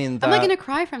a. I mean, I'm like that- gonna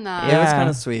cry from that. It was Yeah. kind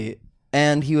of sweet,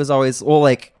 and he was always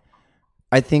like.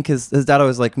 I think his dad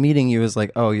always like meeting you was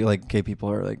like, oh, you like gay people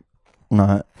are like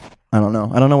not. I don't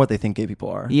know what they think gay people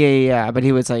are. Yeah. But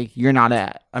he was like, "You're not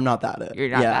it." I'm not that it. You're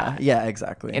not that. Yeah,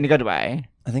 exactly. In a good way.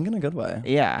 I think in a good way.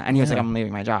 Yeah. And he was like, "I'm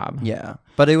leaving my job." Yeah,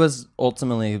 but it was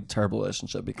ultimately a terrible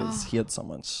relationship because he had so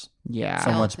much Yeah.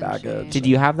 so much Guilt and shame. baggage. Did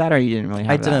you have that, or you didn't really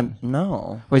have I that? didn't.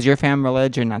 No, Was your fam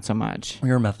religion not so much? we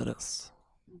were Methodists,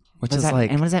 which What is does that, like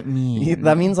and what does that mean?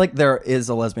 that means like there is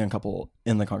a lesbian couple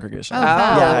in the congregation. Oh,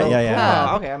 yeah.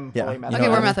 Oh, okay, I'm Yeah. fully You Methodist. Okay, know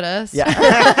we're what I mean? Methodist.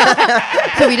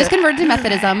 Yeah, So we just converted to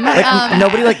Methodism.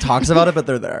 nobody like talks about it, but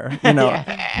they're there. You know.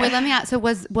 Wait, let me ask. So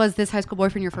was this high school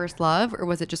boyfriend your first love, or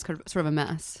was it just sort of a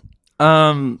mess?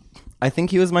 I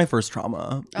think he was my first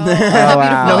trauma. Oh,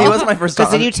 wow. No, he wasn't my first Because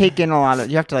trauma. then you take in a lot of,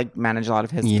 you have to like manage a lot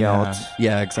of his guilt.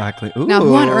 Yeah, exactly. Ooh. Now,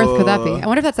 who on earth could that be? I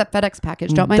wonder if that's that FedEx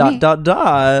package. Don't mind me. Dot.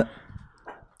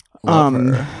 Love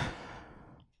her.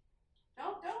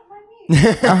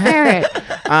 Oh, Harriet.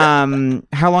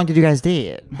 How long did you guys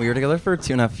date? We were together for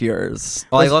 2.5 years.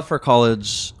 Well, I left for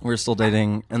college. We were still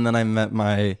dating, and then I met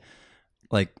my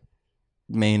like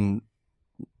main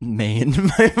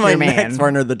my main. next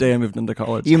partner the day I moved into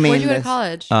college. You Where'd mean you go to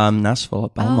this? college? Nashville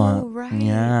at Belmont. Oh, right.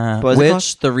 Yeah. What was it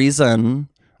Which the reason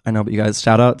I know, but you guys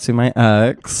shout out to my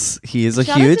ex. He is a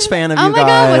Shout out huge to- fan of Oh you my God,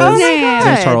 guys. what's his name? His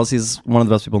name's Charles. He's one of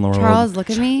the best people in the world. Charles, look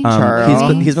at me.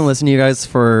 Charles. He's been listening to you guys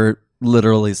for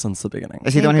literally since the beginning.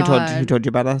 Is he the one Thank who God. told you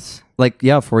about us? Like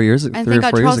 4 years, And 3 thank or God,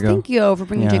 4 years Charles, ago. thank you for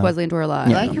bringing Yeah. Jake Wesley into our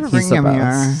lives. Thank you for He's the bringing him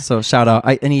best. here. So shout out.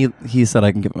 He said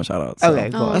I can give him a shout out. So. Okay,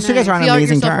 cool. Oh, So you guys are on nice. So you're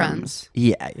amazing still terms. friends?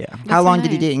 Yeah. How so long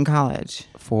did you nice. date in college?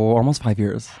 For almost 5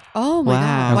 years. Oh my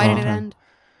Wow. God. Why did it Awesome. end?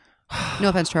 No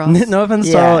offense, Charles. No offense,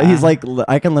 Yeah. Charles. He's like,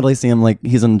 I can literally see him like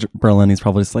he's in Berlin. He's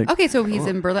probably just like, Okay, so he's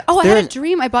in Berlin. Oh, I had a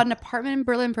dream. I bought an apartment in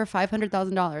Berlin for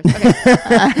 $500,000.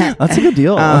 Okay, that's a good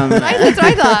deal. that's what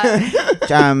I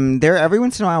thought. There every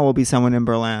once in a while will be someone in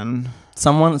Berlin.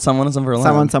 someone is in Berlin.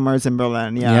 Someone somewhere is in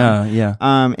Berlin. Yeah.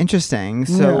 Yeah. Interesting.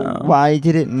 So Yeah. why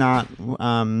did it not?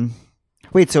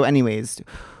 Wait. So, anyways,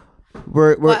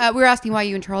 we're We're asking why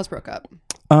you and Charles broke up.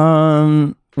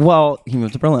 Well, he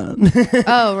moved to Berlin.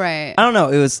 Oh, right. I don't know.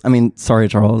 It was. I mean, sorry,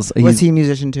 Charles. was he a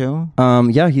musician too?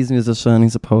 Yeah, he's a musician.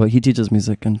 He's a poet. He teaches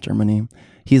music in Germany.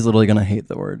 He's literally gonna hate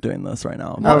that we're doing this right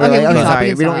now. Oh, Okay, really? we Okay, can stop, sorry. we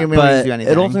can We don't stop. even But do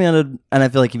anything. it ultimately ended, and I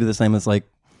feel like he'd be the same as like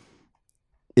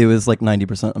it was like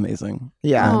 90% amazing.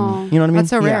 Yeah. Aw, You know what I mean? That's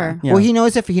so Yeah. rare. Yeah. Well, he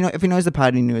knows if he knows the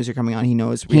pod, he knows you're coming on. He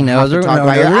knows He knows have to we're- talk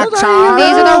about your we're- ex. These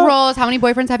are the roles. How many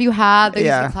boyfriends have you had? These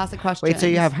Yeah. are the classic questions. Wait, so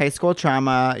you have high school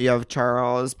trauma. You have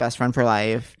Charles, best friend for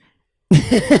life. we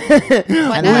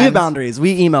then- have boundaries.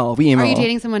 We email. Are you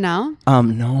dating someone now?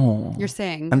 No. You're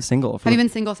saying. I'm single. Have you been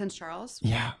single since Charles?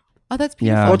 Yeah. Oh, that's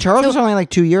beautiful. Yeah. Well, Charles was only like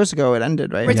 2 years ago. It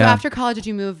ended, right? Wait, so Yeah. after college, did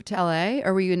you move to LA,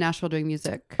 or were you in Nashville doing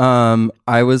music?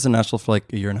 I was in Nashville for like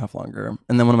a year and a half longer,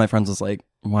 and then one of my friends was like,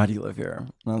 "Why do you live here?"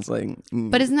 And I was like,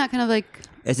 But isn't that kind of like?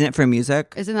 Isn't it for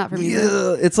music? Isn't that for music?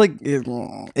 yeah, it's like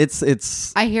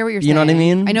it's I hear what you're saying. You know what I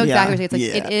mean? I know Yeah. exactly what you're saying.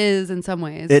 It's like Yeah. it is in some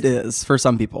ways. it is for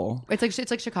some people. It's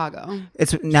like Chicago.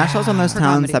 It's Nashville's one of those For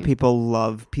towns comedy. that people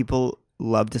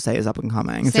love to say is up and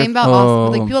coming. It's Same their- about Oh.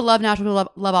 Austin. Like people love Nashville,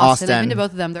 people love Austin. I've Austin. been to both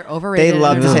of them. They're they overrated.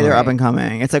 love to say they're overrated. up and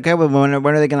coming. It's like, okay, well, when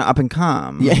are they going to up and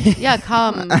come? Yeah,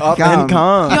 come. Up Come. and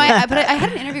come. You know, I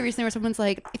had an interview recently where someone's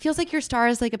like, "It feels like your star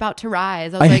is like about to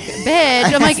rise." I was like,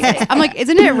 "Bitch!" I'm like,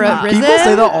 "Isn't it risen?" People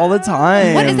say that all the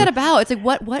time. What is that about? It's like,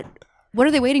 what are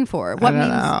they waiting for? What don't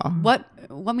means know.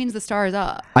 what means the star is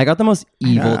up? I got the most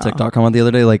evil know. TikTok comment the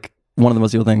other day. Like one of the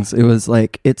most evil things. It was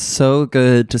like, it's so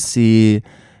good to see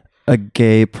a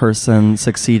gay person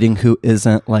succeeding who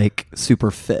isn't like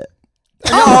super fit.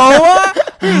 Oh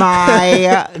my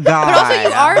god! But also,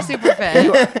 you are super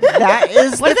fit. That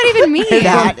is What does that even mean?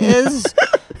 that is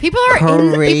People are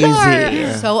people crazy.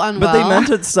 are so unwell. But they meant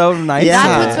it so nicely. Yeah.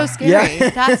 That's what's so scary. Yeah.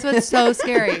 That's what's so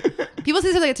scary. People say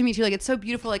something like that to me too. Like, it's so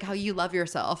beautiful, like how you love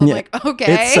yourself. I'm Yeah. like, okay,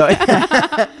 It's so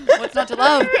what's not to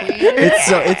love, queen?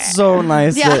 it's so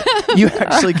nice Yeah. that you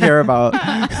actually care about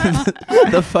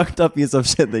the fucked up piece of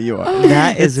shit that you are.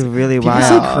 that is really People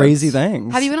wild. say crazy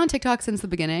things. Have you been on TikTok since the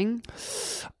beginning?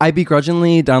 I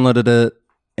begrudgingly downloaded it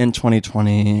in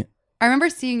 2020. I remember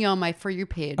seeing you on my For You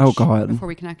page. Oh, God. Before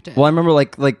we connected. Well, I remember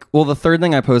the third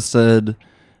thing I posted,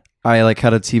 I like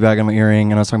had a tea bag in my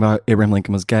earring and I was talking about how Abraham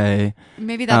Lincoln was gay.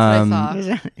 Maybe that's what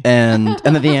I saw. And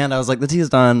at the end I was like, the tea is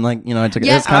done. Like, you know, I took it.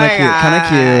 Yes. It's kind of Oh my cute. Kind of God.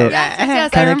 cute. Yes, I Kind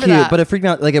of remember cute. that. But it freaked me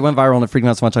out. Like it went viral and it freaked me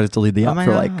out so much I just deleted the Oh app my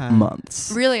for like God.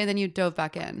 months. Really? And then you dove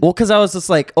back in. Well, because I was just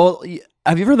like, oh,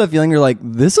 have you ever had that feeling? You're like,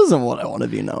 this isn't what I want to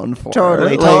be known for.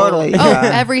 Totally, Like, totally. Oh, Yeah.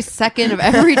 every second of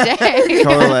every day.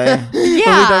 Totally. Every Yeah.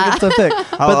 time it gets so thick.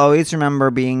 I'll always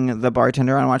remember being the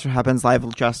bartender on Watch What Happens Live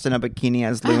dressed in a bikini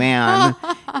as Luann,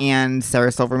 and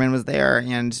Sarah Silverman was there,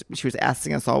 and she was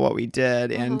asking us all what we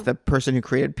did, and the person who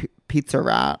created Pizza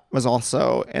Rat was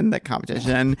also in the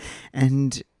competition,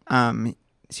 and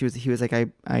he was like,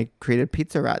 I created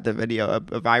Pizza Rat, the video, a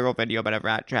viral video about a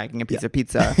rat dragging a piece of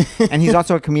pizza, and he's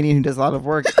also a comedian who does a lot of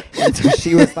work, and so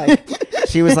she was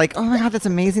like, oh my god, that's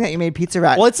amazing that you made Pizza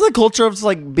Rat. Well, it's the culture of just,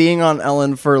 like being on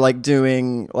Ellen for like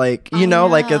doing like you know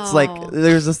like it's like know.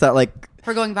 there's just that like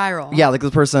For going viral. yeah like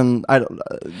this person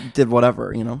did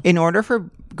whatever you know. In order for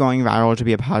going viral to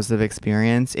be a positive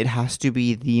experience, it has to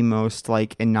be the most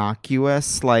like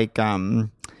innocuous, like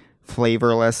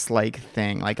flavorless like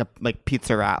thing, like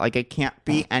Pizza Rat. Like it can't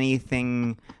be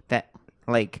anything that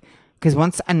like, because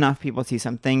once enough people see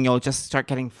something, you'll just start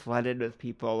getting flooded with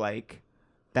people like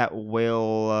that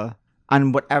will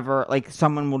on whatever, like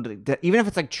someone will, even if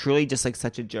it's like truly just like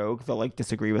such a joke, they'll like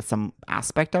disagree with some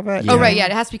aspect of it. Oh, right. Yeah.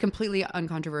 It has to be completely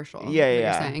uncontroversial. Yeah, what yeah.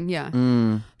 You're saying. Yeah.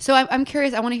 Mm. So I'm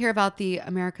curious. I want to hear about the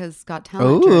America's Got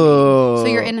Talent Ooh. journey. So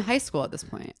you're in high school at this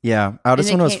point. Yeah, I auditioned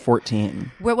they when I was came-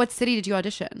 14. What city did you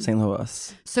audition? St.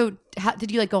 Louis. So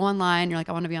did you like go online? You're like,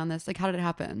 I want to be on this. Like, how did it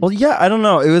happen? Well, yeah, I don't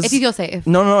know. It was. if you feel safe.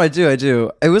 No, I do.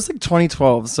 It was like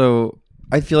 2012, so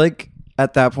I feel like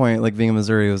at that point, like being in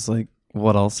Missouri was like,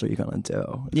 what else are you gonna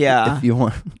do? Yeah. If you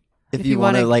want, if you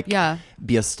want to like yeah.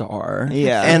 be a star.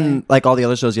 Yeah. And like all the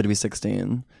other shows, you had to be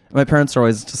 16. My parents are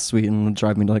always just sweet and would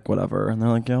drive me to like whatever, and they're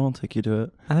like, yeah, I'll take you to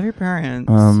it. I love your parents.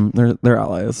 They're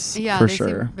allies. Yeah, for they sure.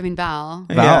 Seem, I mean, Val.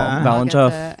 Yeah. Val and Gets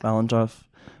Jeff. it. Val and Jeff.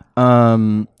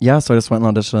 Yeah, so I just went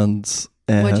and auditioned.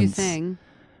 And What'd you sing?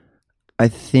 I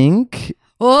think.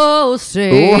 Oh,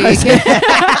 say.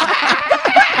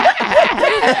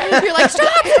 You're like,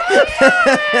 stop.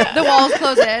 The walls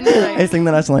close in. You're like- I sing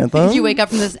the national anthem. You wake up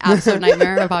from this absolute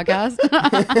nightmare of a podcast.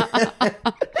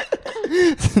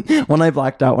 When I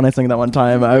blacked out when I sang that one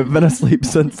time, I've been asleep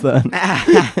since then.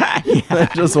 I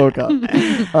just woke up.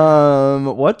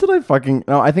 What did I fucking?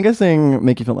 No, I think I sang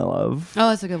 "Make You Feel My Love." Oh,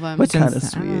 that's a good one. What's kinda I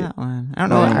sweet. don't know that one. I don't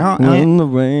know. I don't. In the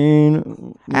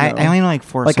rain. I only know like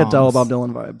four like songs. Adele, Bob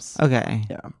Dylan vibes. Okay.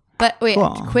 Yeah. But wait,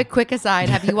 Cool. quick aside.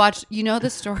 Have you watched, you know the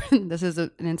story, this is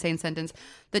an insane sentence,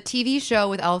 the TV show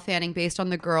with Elle Fanning based on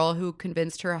the girl who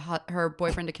convinced her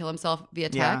boyfriend to kill himself via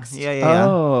Yeah. text? Yeah.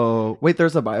 Oh, wait,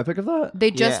 there's a biopic of that? They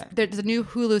just, Yeah. there's a new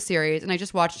Hulu series and I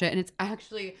just watched it and it's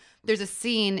actually there's a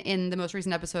scene in the most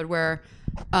recent episode where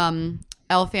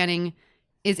Elle Fanning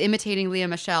is imitating Leah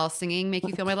Michele singing "Make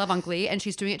You Feel My Love" on Glee, and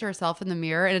she's doing it to herself in the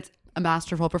mirror, and it's a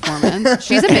masterful performance.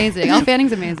 She's amazing. Elle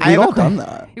Fanning's amazing. We've all done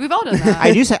that. We've all done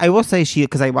that. I will say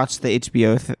because I watched the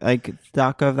HBO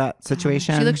doc of that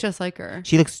situation. She looks just like her.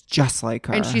 She looks just like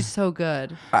her, And she's so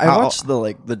good. I watched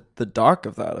the doc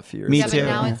of that a few years Me ago. too. But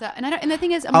now it's and the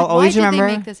thing is, I'm I'll like, why always did remember-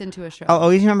 they make this into a show? I'll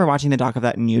always remember watching the doc of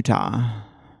that in Utah.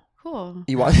 Cool.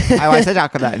 You watch? I watched the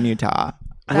doc of that in Utah.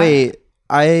 Wait,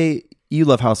 you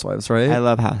love Housewives, right? I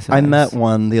love Housewives. I met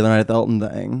one the other night at the Elton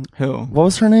thing. Who? What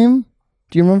was her name?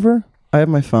 Do you remember? I have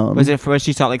my phone. Was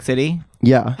she Salt Lake City?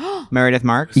 Yeah. Meredith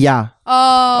Marks? Yeah.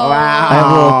 Oh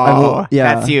Wow. I will,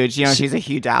 yeah. That's huge. She's a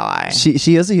huge ally.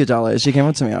 She is a huge ally. She came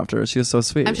up to me after. She was so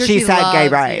sweet. I'm sure She she said gay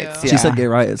loves rights. you. She Yeah. said gay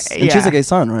rights. And she Yeah. has a gay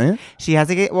son, right? She has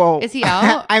a gay. Well, Is he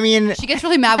out? I mean, She gets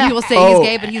really mad when people say Oh. he's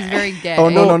gay, but he's very gay. Oh,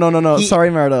 no. He- Sorry,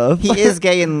 Meredith. he is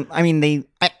gay, and I mean,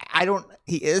 I don't.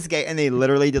 He is gay, and they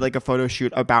literally did like a photo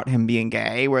shoot about him being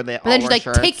gay, where they. But then she's like,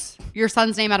 "Take your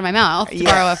son's name out of my mouth," to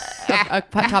borrow a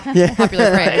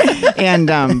popular phrase. And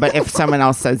but if someone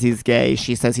else says he's gay,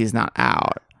 she says he's not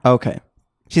out. Okay.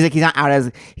 She's like, he's not out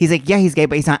as. He's like, yeah, he's gay,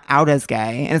 but he's not out as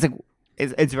gay, and it's like,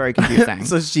 it's very confusing.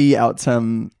 So she outs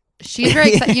him. She's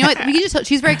very excited. You know what?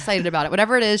 She's very excited about it.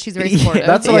 Whatever it is, she's very supportive.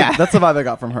 That's Yeah. that's the vibe I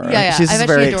got from her. Yeah. She's I bet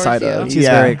very she adores excited. you. She's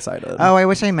Yeah. very excited. Oh, I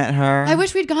wish I met her. I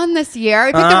wish we'd gone this year.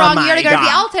 We picked the Oh wrong year to my go to the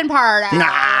God. Elton party.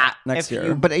 Next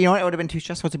year. But you know what? It would have been too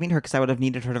stressful to meet her because I would have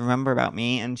needed her to remember about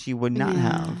me, and she would not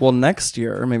have. Well, next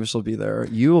year, maybe she'll be there.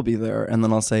 You will be there, and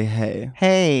then I'll say, "Hey,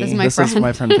 Hey, This is my this is friend.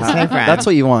 my friend Pat." my friend. That's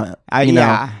what you want. You know,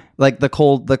 yeah. like the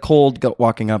cold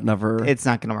walking up never. It's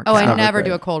not gonna work. Oh, out. I not never great.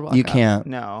 do a cold walk. You up. can't.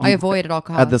 No. I avoid at all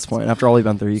costs. At this point, after all you've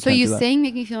been through, you So can't you do that. sing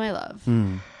 "Make Me Feel My Love,"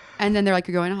 and then they're like,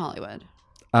 "You're going to Hollywood."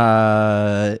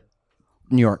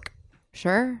 New York.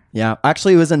 Sure. Yeah,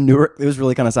 actually, it was in Newark. It was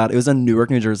really kind of sad. It was in Newark,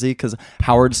 New Jersey, because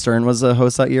Howard Stern was a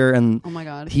host that year, and Oh my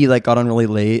God. he like got on really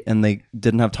late, and they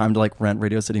didn't have time to like rent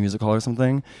Radio City Music Hall or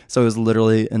something. So it was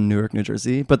literally in Newark, New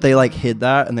Jersey. But they like hid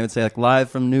that, and they would say like live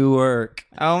from Newark.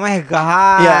 Oh my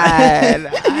god.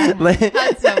 Yeah, Like-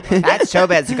 That's so funny. That's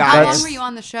showbiz, you How long guys. were you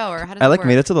on the show, or how did I it like work?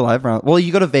 made it to the live round. Well,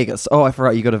 you go to Vegas. Oh, I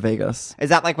forgot you go to Vegas. Is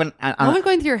that like when? What was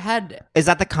going through your head? Is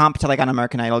that the comp to like on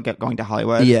American Idol going to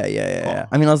Hollywood? Yeah.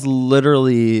 I mean, I was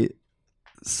literally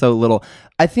so little.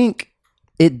 I think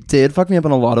it did fuck me up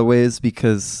in a lot of ways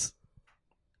because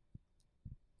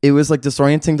it was like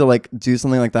disorienting to like do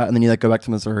something like that, and then you like go back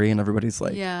to Missouri, and everybody's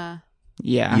like, Yeah.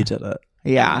 Yeah. "You did it.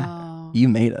 Yeah. Oh. You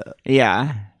made it,"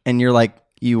 Yeah. and you're like,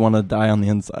 you want to die on the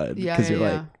inside Yeah, because yeah, you're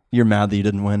yeah. like, you're mad that you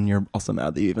didn't win. You're also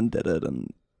mad that you even did it,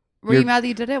 and Were you You're- mad that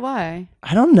you did it? Why?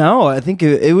 I don't know. I think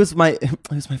it was my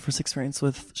first experience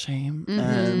with shame, Mhm.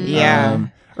 and Yeah.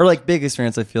 or like big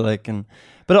experience. I feel like,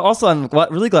 but also I'm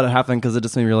really glad it happened because it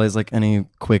just made me realize like any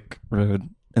quick road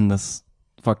in this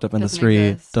fucked up industry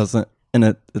exist. doesn't,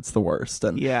 and it's the worst.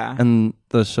 And Yeah. and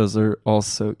the shows are all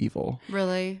so evil,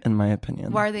 Really? in my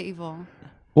opinion. Why are they evil?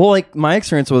 Well, like my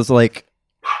experience was like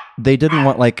they didn't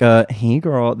want like a hey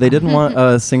girl. They didn't want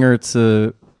a singer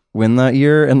to win that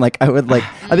year, and like I'd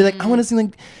be like I want to sing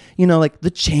like like The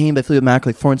Chain by Fleetwood Mac,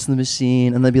 like Florence and the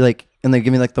Machine, and they'd be like, and they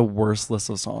give me like the worst list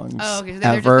of songs. Oh, okay. So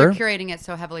ever. they're curating it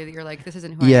so heavily that you're like, this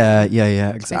isn't who I am. Yeah,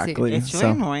 exactly. It's really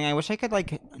So- annoying. I wish I could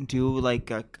like do like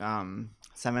a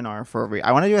seminar for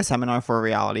I want to do a seminar for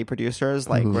reality producers,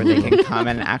 like where they can come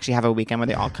and actually have a weekend where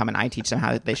they all come and I teach them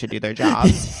how they should do their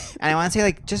jobs. And I want to say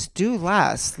like just do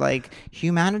less. Like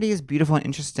humanity is beautiful and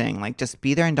interesting. Like just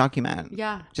be there and document.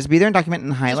 Yeah. Just be there and document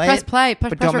and highlight. press play, but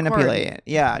press don't record. manipulate it.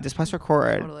 Yeah, just press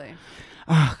record. Totally.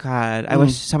 Oh God, I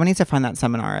wish someone needs to fund that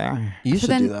seminar. You should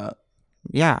then- do that.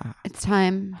 Yeah, It's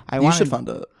time. I You want. should fund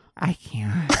it. I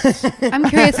can't. I'm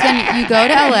curious. Then you go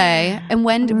to LA, and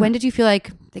when did you feel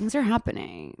like things are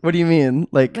happening? What do you mean?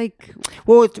 Like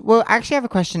Well, actually, I have a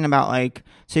question about like.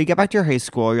 So you get back to your high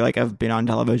school. You're like, I've been on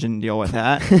television. Deal with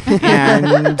it.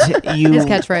 And you. His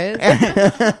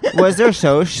catchphrase. Was there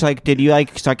like? Did you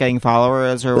like start getting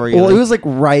followers, or were you? well, like, it was like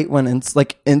right when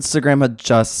Instagram had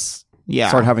just Yeah.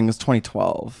 started having this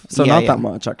 2012, so Yeah, not yeah. that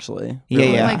much actually. Yeah,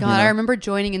 Really. yeah. Oh my God. I remember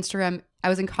joining Instagram. I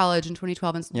was in college in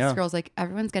 2012, and Yeah. this girl's like,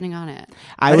 everyone's getting on it.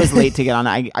 I was late to get on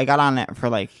it. I got on it for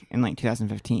like in like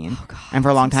 2015, and for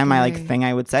a long so time, my like scary. thing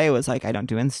I would say was like, I don't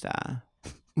do Insta.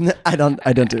 I don't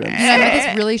do it. I met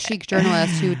this really chic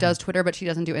journalist who does Twitter, but she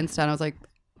doesn't do Insta. And I was like,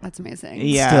 that's amazing.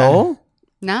 Yeah. Still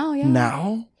Now, yeah.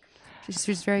 now.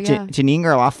 She's very, J- yeah. Janine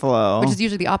Garofalo. Which is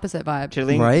usually the opposite vibe.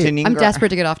 Janine, Right. Janine I'm Gar- desperate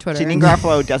to get off Twitter. Janine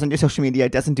Garofalo doesn't do social media.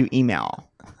 Doesn't do email.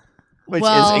 which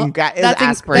Well, is that's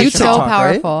aspirational. so TikTok,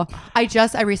 right? powerful.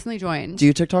 I recently joined. Do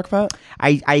you TikTok, Pat?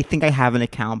 I think I have an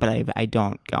account, but I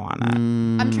don't go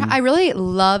on it. I really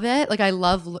love it. Like I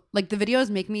love like the videos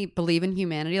make me believe in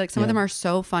humanity. Like some of them are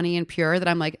so funny and pure that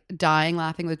I'm like dying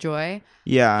laughing with joy.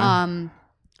 Yeah.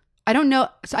 I don't know.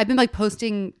 So I've been like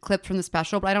posting clips from the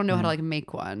special, but I don't know how to like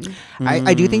make one.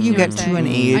 I do think you You know get what I'm to an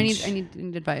saying? age. I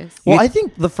need advice. Well, I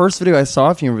think the first video I saw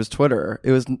of you was Twitter.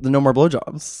 It was the No More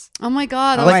Blowjobs. Oh my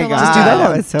god! Oh that was my so god, long Just do that ago.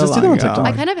 on- was so just do long that on ago. TikTok.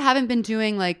 I kind of haven't been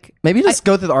doing like. Maybe just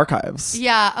go through the archives.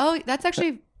 Yeah. Oh, that's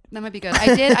actually that might be good.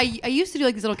 I used to do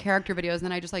like these little character videos, and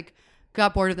then I just like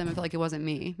got bored of them and felt like it wasn't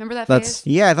me. Remember that That's-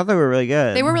 phase? Yeah, I thought they were really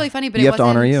good. They were really funny, but You it have to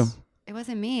honor wasn't- you. It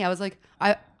wasn't me. I was like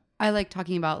I like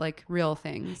talking about like real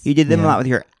things You did them a Yeah. lot with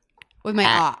your. with my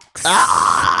ox. He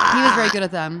was very good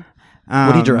at them.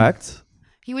 Would he direct?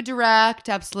 He would direct,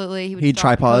 absolutely. He would He'd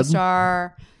star- tripod?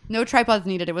 co-star. No tripods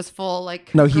needed. It was full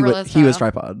like No, he guerrilla he was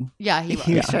style. tripod. Yeah, he was.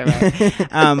 He was sure about it.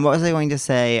 What was I going to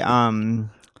say? I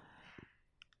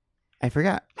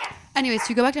forgot. Anyways,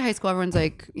 to go back to high school, everyone's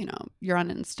like, you know, you're on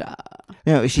Insta.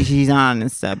 No, she's not on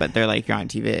Insta, but they're like, you're on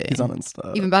TV. He's on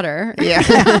Insta. Even better.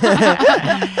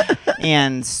 Yeah.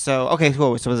 And so, okay,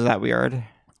 cool. So was that weird?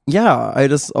 Yeah, I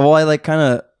like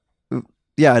kind of.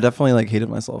 Yeah, I definitely like hated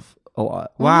myself a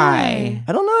lot. Why?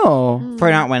 I don't know. For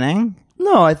not winning?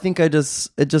 No, I think it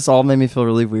just all made me feel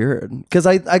really weird because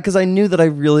I knew that I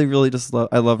really just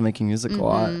I love making music a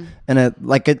lot, and it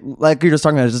like you're just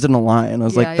talking about, it just didn't align. I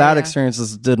was Yeah, like, that yeah. experience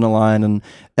just didn't align, and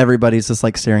everybody's just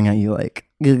like staring at you like,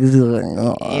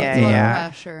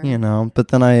 Yeah. Sure. you know. But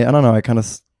then I don't know, I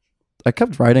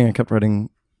kept writing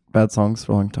bad songs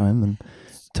for a long time, and it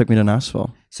took me to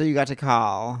Nashville. So you got to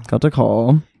call. Got to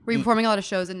call. Were you performing a lot of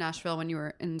shows in Nashville when you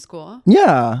were in school?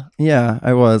 Yeah,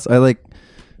 I was. I like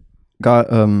got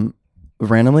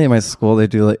randomly at my school they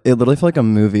do like it literally felt like a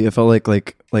movie. It felt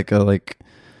like a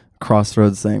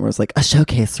Crossroads thing where it's like a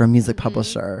showcase for a music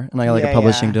publisher, and I got like Yeah, a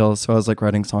publishing yeah. deal. So I was like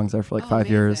writing songs there for like Oh, 5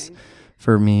 years amazing.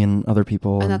 for me and other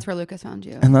people. And that's where Lucas found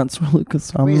you. and that's where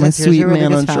Lucas found Wait, me, is my that seriously sweet where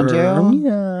Lucas found manager. you?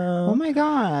 Yeah. Oh my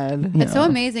God. It's so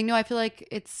amazing. No, I feel like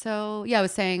it's so. Yeah, I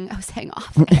was saying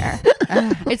off air.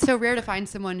 It's so rare to find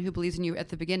someone who believes in you at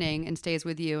the beginning and stays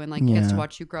with you and like gets to Yeah.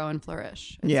 watch you grow and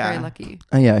flourish. It's Yeah. very lucky.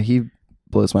 Yeah, he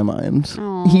blows my mind.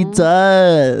 Aw. He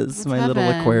does. That's my little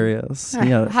heaven. Aquarius.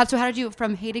 Yeah. How did you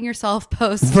from hating yourself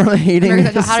post From hating American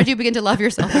Idol, how yourself. did you begin to love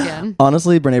yourself again?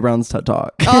 Honestly, Brene Brown's TED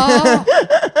Talk. Oh,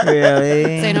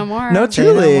 Really? say no more. No,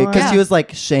 truly, more. because Yeah. she was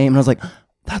like shame, and I was like,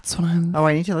 that's what I'm. Oh,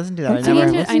 I need to listen to that. I I,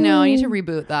 never. need to, I know. I need to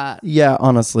reboot that. Yeah,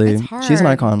 honestly, It's she's an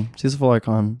hard. icon. She's a full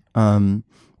icon.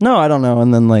 No, I don't know.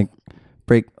 And then like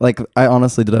I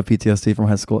honestly did have PTSD from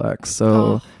high school ex, so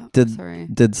Oh, did sorry.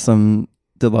 did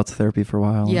lots of therapy for a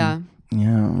while. Yeah. Yeah.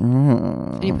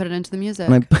 And you put it into the music.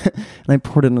 and I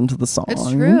poured it into the songs. It's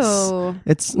true.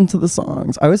 It's into the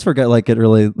songs. I always forget like it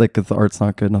really like if the art's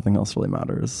not good, nothing else really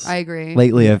matters. I agree.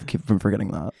 Lately, I've been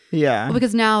forgetting that. Yeah. Well,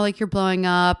 because now like you're blowing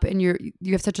up and you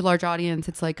have such a large audience.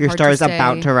 It's like Your hard star to is stay.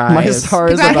 about to rise. My star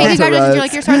is about to Congratulations, rise. you're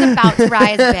like your star's about to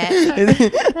rise,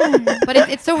 bitch. But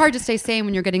it's so hard to stay sane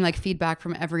when you're getting like feedback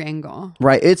from every angle.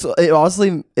 Right. It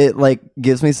honestly like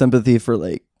gives me sympathy for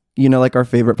like like our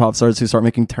favorite pop stars who start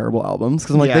making terrible albums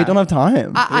because I'm like Yeah. they don't have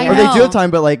time, I or they know. do have time,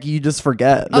 but like you just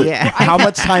forget Oh, yeah. how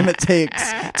much time it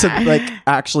takes to like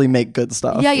actually make good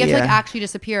stuff. Yeah, you have to like Yeah. actually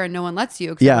disappear and no one lets you.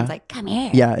 Because Yeah. everyone's like, come here.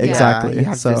 Yeah, exactly. You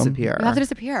have So to disappear. You have to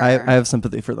disappear. I have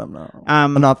sympathy for them now.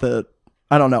 Um, Not that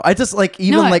I don't know. I just like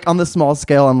even No, like on the small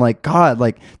scale, I'm like God,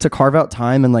 like to carve out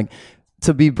time and like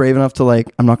to be brave enough to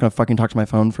like I'm not gonna fucking talk to my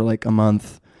phone for like a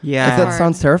month. Yeah. Like, that Hard.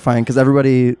 sounds terrifying because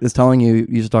everybody is telling you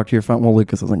should talk to your phone. Well,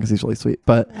 Lucas isn't because he's really sweet,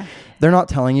 but they're not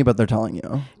telling you, but they're telling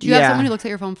you. Do you have Yeah. someone who looks at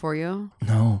your phone for you?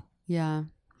 No, Yeah.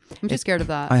 I'm just scared of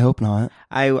that. I hope not.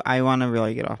 I want to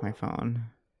really get off my phone.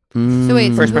 So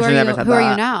wait, so First who are person you? ever said Who are you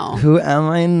that. now? Who am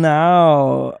I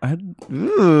now? Ooh.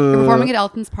 You're performing at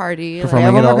Elton's party. I Performing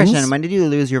have one at more Elton's? question. When did you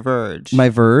lose your verge? My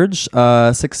Verge,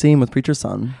 16 with Preacher's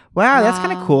Son. Wow, that's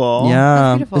kind Wow. of cool.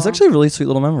 Yeah, beautiful. it's actually a really sweet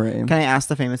little memory. Can I ask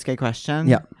the famous gay question?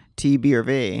 Yeah. T, B, or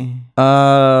V? You You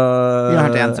don't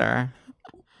have to answer.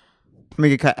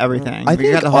 We could cut everything. I We could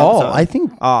think cut the whole all. episode. I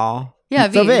think all. Yeah,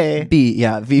 V. So V. B.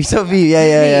 Yeah, V. So V.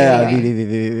 Yeah. V.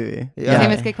 V. Yeah.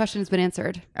 Famous gay question has been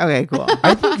answered. Okay, cool.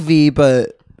 I think V,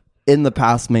 but in the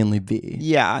past mainly B.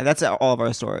 Yeah, that's all of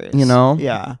our stories. You know?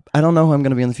 Yeah. I don't know who I'm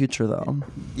gonna be in the future though.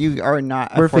 You are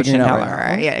not We're a fortune figuring it out teller.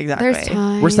 right now. Yeah, exactly. There's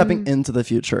time. We're stepping into the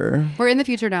future. We're in the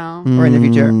future now. We're in the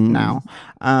future Mm. now.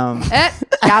 Yeah.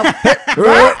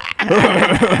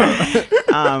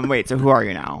 Wait, so who are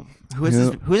you now? Who is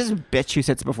this bitch who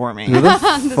sits before me? Who the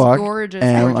This fuck gorgeous,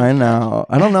 am gorgeous I now?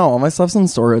 I don't know. All my stuff's in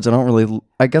storage. I don't really.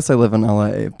 I guess I live in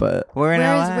LA, but We're in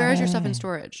LA. Where is your stuff in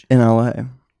storage? in LA.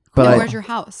 But No, I, where's your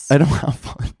house? I don't have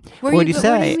one. Where What'd you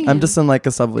say? I'm just in like a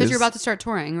sublease. Because you're about to start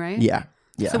touring, right? Yeah.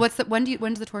 Yeah. So when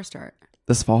does the tour start?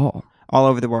 This fall. all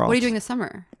over the world. What are you doing this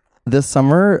summer? This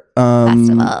summer,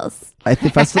 Festivals. I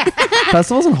think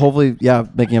festivals and hopefully,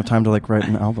 making up time to like write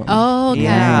an album. Oh, okay.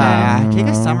 Yeah. Take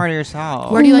a summer to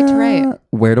yourself. Where do you like to write?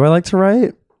 Where do I like to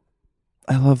write?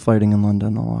 I love writing in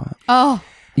London a lot. Oh,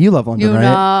 You love London, You right?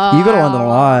 know. You go to London a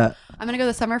lot. I'm gonna go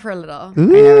this summer for a little. Ooh,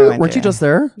 never went weren't you there. just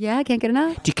there? Yeah, I can't get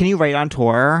enough. Can you write on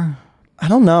tour? I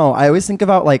don't know. I always think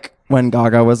about like when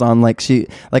Gaga was on, like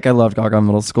I loved Gaga in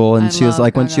middle school, and I she was love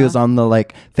like when she Gaga. was on the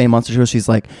like Fame Monster show, she's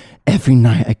like, every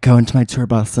night I go into my tour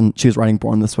bus, and she was writing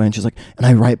Born This Way, and she's like, and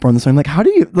I write Born This Way. I'm like, how do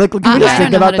you like? Can I we just don't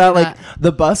think know how about to that? do Like that.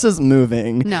 the bus is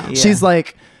moving. No. Yeah. She's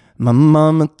like, my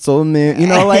mama told me, you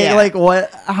know, like Yeah. like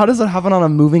what? How does it happen on a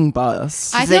moving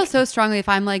bus? I She's feel like- so strongly if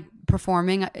I'm like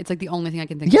performing, it's like the only thing I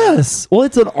can think of. Yes. Well,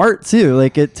 it's an art too.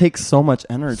 Like it takes so much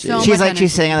energy. So She's much like, energy.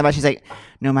 she's sitting on the bus. She's like,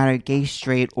 no matter gay,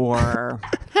 straight, or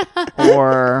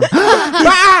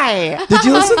bye. Did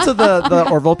you listen to the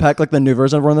Orville Peck, like the new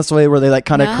version of Born This Way, where they like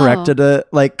kind of No. corrected it,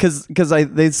 like because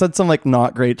they said some like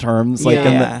not great terms, like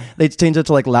Yeah. they changed it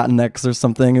to like Latinx or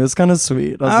something. It was kind of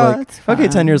sweet. I was Oh, like, that's okay, fun.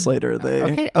 10 years later, they're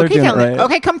Okay, doing it Kelly. right.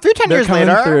 Okay, come through 10 They're years coming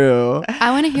later. through.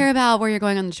 I want to hear about where you're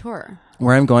going on the tour.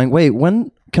 Where I'm going? Wait,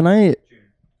 when can I?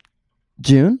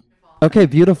 June? Okay,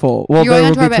 beautiful. Well, You're they going will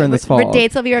on tour, be touring but this fall.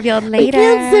 Dates will be revealed I later.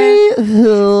 can't say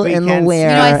who We and can't where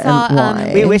say. You know, I saw, and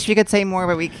why. We wish we could say more,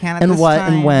 but we can't. At and this what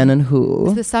time. and when and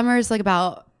who. The summer is like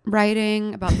about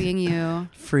writing, about being you.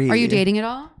 Free. Are you dating at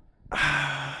all?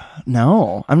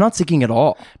 No, I'm not seeking at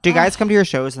all. Do guys come to your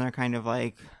shows and they're kind of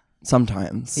like,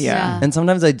 Sometimes. Yeah. And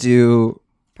sometimes I do,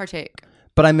 Partake.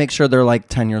 but I make sure they're like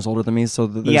 10 years older than me, so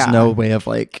that there's Yeah. no way of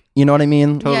like, you know what I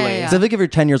mean? Totally. Yeah, yeah, yeah. So I think if you're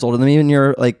 10 years older than me and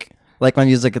you're like my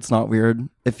music, it's not weird.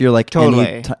 If you're like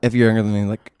Totally. if you're younger than me,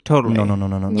 like Totally. no.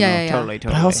 Yeah, yeah. totally.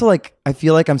 But I also like, I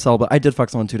feel like I'm celibate. I did fuck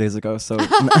someone 2 days ago, so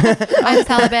I'm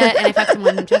celibate and I fucked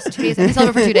someone just 2 days. I've been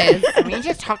celibate for 2 days. Can we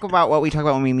just talk about what we talk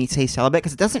about when we say celibate?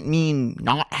 Because it doesn't mean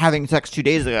not having sex 2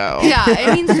 days ago. Yeah,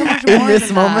 it means so much more in this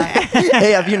than moment, that.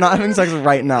 hey, if you're not having sex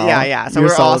right now, Yeah. So you're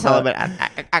we're all celibate.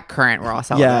 At current, we're all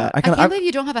celibate. Yeah, I can't believe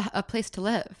you don't have a place to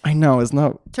live. I know. It's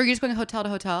not. So you're just going hotel to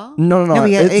hotel? No. No,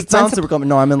 he- it he sounds rents a- super common.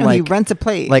 No, I'm in No, he like rents a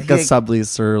place. like a He-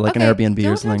 sublease or like an Airbnb or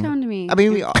don't something. talk down to me. I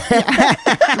mean, we all.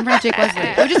 I'm from Jake Wesley.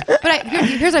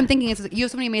 Here's what I'm thinking is you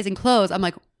have so many amazing clothes. I'm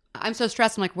like, I'm so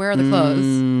stressed. I'm like, where are the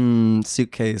clothes?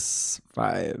 Suitcase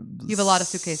vibes. You have a lot of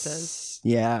suitcases.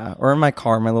 Yeah, or in my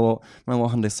car, my little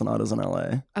Hyundai Sonatas in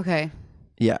LA. Okay.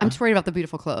 Yeah, I'm just worried about the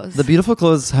beautiful clothes. the beautiful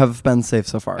clothes have been safe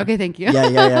so far. Okay, thank you.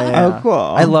 Yeah. Oh, cool.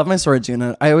 I love my storage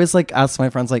unit. I always like ask my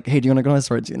friends like, "Hey, do you want to go to my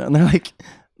storage unit?" And they're like,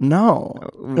 "No."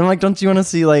 And I'm like, "Don't you want to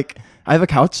see like?" I have a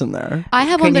couch in there. I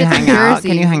have one, Can but you it's in hang out? Jersey.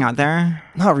 Can you hang out there?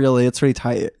 Not really. It's pretty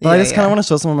tight. But Yeah, I just kind yeah. of want to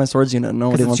show someone my storage unit.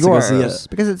 Nobody Because wants it's to go yours. see it.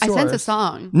 Because it's I yours. sense a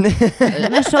song.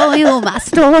 Let me show you my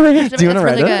storage. Do you wanna It's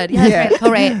write really it? good. Yeah, that's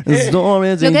great. All right.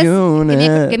 Storage Lucas,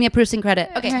 unit. give me a proofing credit.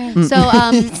 Okay. So,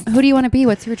 who do you want to be?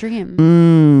 What's your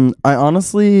dream? I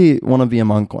honestly want to be a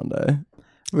monk one day.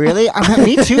 Really?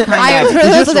 Me too, kind of.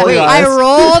 I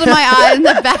rolled my eyes in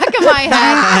the back of my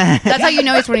head. That's how you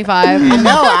know he's 25. No,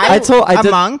 I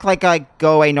did- monk, like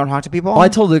go away and don't talk to people. Well, I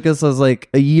told Lucas, I was like,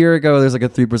 a year ago, there's like a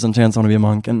 3% chance I want to be a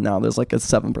monk, and now there's like a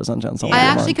 7% chance I want to be I a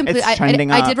actually monk. completely. It's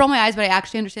trending I up. did roll my eyes, but I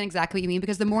actually understand exactly what you mean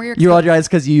because the more you're. You rolled your eyes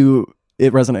because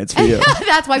it resonates for you.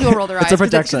 That's why people roll their eyes. It's a 'cause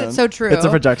projection. It's so true. It's a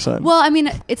projection. Well, I mean,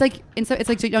 it's like so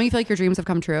don't you feel like your dreams have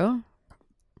come true?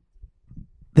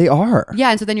 They are. Yeah,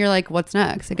 and so then you're like, what's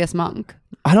next? I guess monk.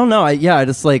 I don't know. I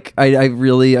just like I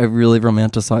really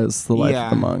romanticize the life Yeah, of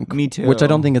the monk. me too. Which I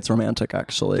don't think it's romantic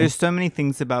actually. There's so many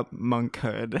things about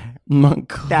monkhood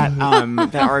monk. that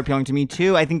that are appealing to me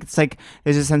too. I think it's like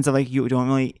there's a sense of like you don't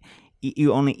really.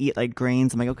 You only eat like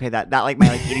grains. I'm like, okay, that like my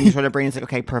like eating disorder brain is like,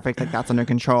 okay, perfect, like that's under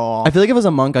control. I feel like if I was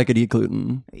a monk, I could eat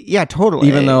gluten. Yeah, totally.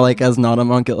 Even though like as not a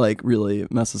monk, it like really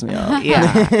messes me up.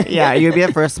 yeah, you'd be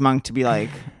the first monk to be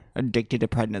like addicted to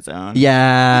prednisone.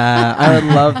 Yeah, I would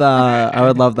love that. I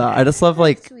would love that. I just love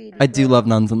like I do love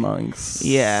nuns and monks.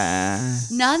 Yeah.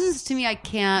 Nuns to me, I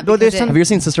can't. Though there's because some- Have you ever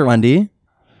seen Sister Wendy?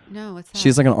 No, what's that?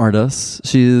 She's like an artist.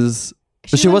 She was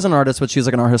an artist, but she's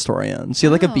like an art historian. She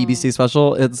had like a Oh. BBC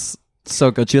special. It's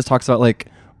so good. She just talks about like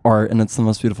art, and it's the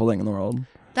most beautiful thing in the world.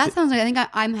 That sounds like I think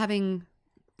I'm having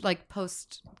like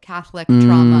post Catholic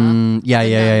trauma. Yeah. The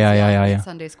nuns, Yeah. in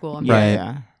Sunday school. Yeah, Right.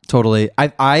 yeah. Totally.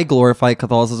 I glorify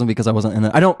Catholicism because I wasn't in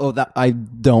it. I don't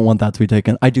want that to be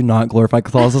taken. I do not glorify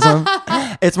Catholicism.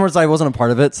 It's more so I wasn't a part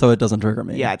of it, so it doesn't trigger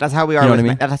me. Yeah, that's how we are. You know with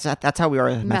what I mean? That's how we are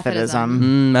with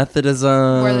Methodism.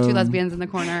 Methodism. We're the two lesbians in the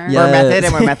corner. Yeah. We're Method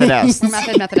and we're Methodist. We're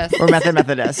Methodist. We're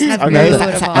Methodist. That's Okay, beautiful.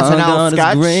 SNL God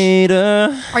sketch. is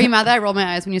greater. Are you mad that I rolled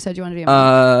my eyes when you said you wanted to be a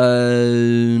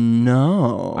monk?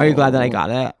 No. Are you glad that I got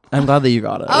it? I'm glad that you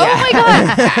got it. Oh my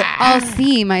god! I'll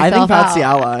see myself. I think Pat's the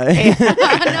out. ally.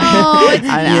 No, it's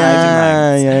I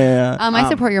know, yeah. I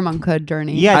support your monkhood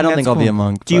journey. Yeah, I don't that's think I'll be cool. a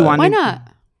monk. Do you but- want? Why not?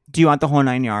 Do you want the whole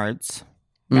 9 yards?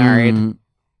 Married,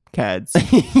 kids.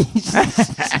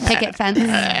 Picket fence.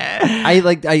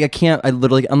 I can't. I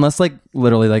literally, unless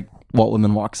literally Walt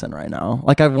Whitman walks in right now.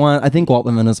 I think Walt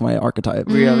Whitman is my archetype.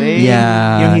 Really?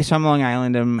 Yeah. You know, he's from Long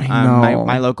Island, and I know.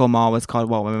 my local mall was called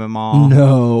Walt Whitman Mall.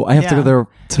 No, I have to Yeah. go there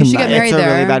tonight. should get married It's a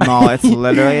there. really bad mall. It's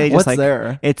literally just What's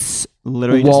there? It's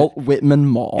literally Walt Whitman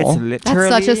Mall. It's literally.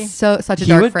 That's such a he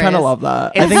dark would phrase. kind of love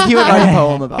that. I think he would write a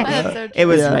poem about That's it. so true. It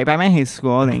was Yeah. right by my high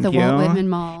school. Thank The you. Walt Whitman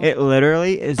Mall. It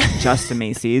literally is just a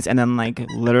Macy's, and then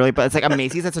literally, but it's like a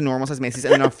Macy's that's a normal size Macy's,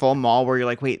 and then a full mall where you're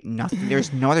like, wait, nothing.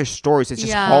 There's no other stores. It's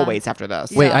just Yeah. hallways after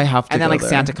this. Wait, Yeah. I have to. And then go there.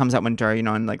 Santa comes out winter,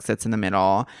 and sits in the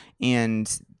middle.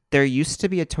 And there used to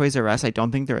be a Toys R Us. I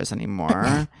don't think there is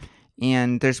anymore.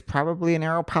 And there's probably an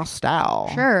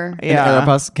Aeropostale. Sure. And Yeah.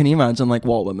 Aeropostale, can you imagine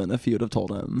Walt Whitman if you would have told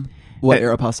him what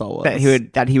Aeropostale was?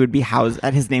 That he would be housed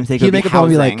at his namesake. He'd would make be a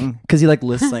poem housing. because he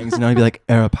lists things. He'd be like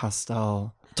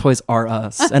Aeropostale. Toys are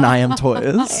us, and I am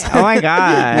toys. Oh my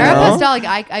god.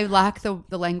 Aeropostale, I lack the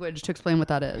language to explain what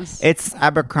that is. It's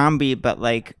Abercrombie, but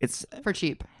it's For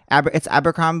cheap. it's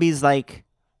Abercrombie's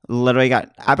literally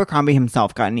Abercrombie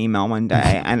himself got an email one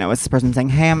day, and it was this person saying,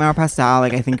 "Hey, I'm Aeropostale.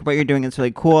 I think what you're doing is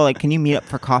really cool. Can you meet up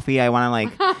for coffee? I want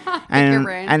to your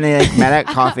brain. and they met at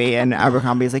coffee, and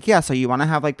Abercrombie's like, yeah. So you want to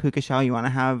have puka shell? You want to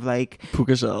have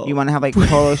Puka shell. you want to have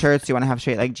polo shirts? You want to have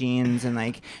straight jeans? And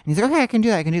he's like, okay, I can do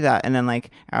that. And then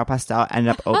Aeropostale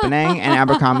ended up opening, and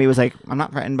Abercrombie was like, I'm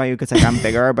not threatened by you because I'm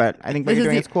bigger, but I think what you're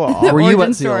doing is cool. The Were you origin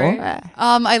Wet Seal? story.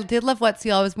 I did love Wet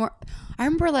Seal. I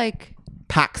remember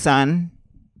PacSun.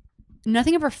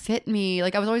 nothing ever fit me.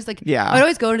 I was always Yeah. I would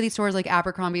always go to these stores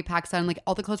Abercrombie, PacSun.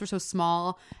 All the clothes were so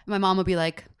small, and my mom would be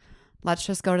like, let's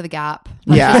just go to the Gap.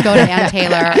 Let's just go to Ann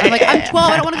Taylor. I'm like, I'm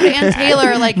 12. I don't want to go to Ann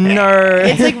Taylor.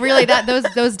 Nerd. It's really that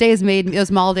those days made me.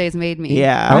 Those mall days made me.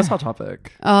 Yeah. That was Hot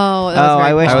Topic. Oh, that was very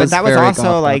I wish, I but was that was very also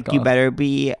goth. you better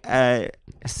be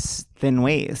thin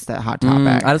waist at Hot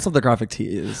Topic. I just love the graphic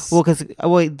tees.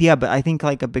 Yeah, but I think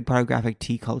a big part of graphic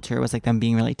tee culture was them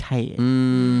being really tight.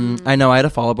 I know. I had a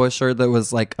Fall Out Boy shirt that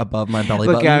was above my belly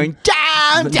But button. going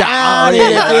down, Down, down.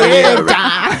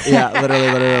 Yeah,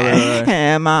 literally.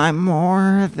 Am I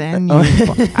more than you?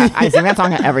 I sing that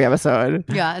song at every episode.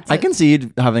 Yeah, it's I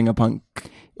concede having a punk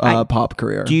pop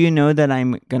career. Do you know that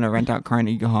I'm gonna rent out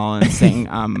Carnegie Hall and sing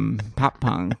pop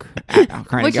punk at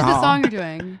Carnegie Which is Hall? the song you're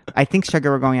doing? I think Sugar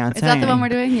We're Going Out. Is that the one we're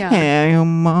doing? Yeah. Hey, you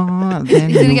more than He's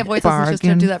gonna you get voice lessons just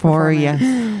to do that bargained for,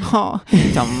 performance. yeah. Oh,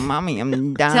 tell mommy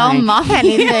I'm dying. Tell mommy.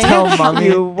 Anything Tell mommy.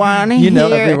 you want to You know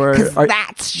hear, every word. 'cause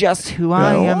that's just who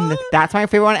I am. That's my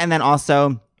favorite one. And then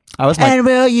also... I was And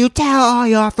will you tell all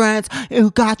your friends who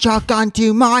got your gun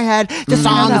to my head? The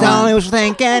song that is one. only was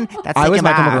thinking. That's I was Thinking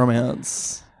My Chemical Back.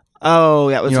 Romance. Oh,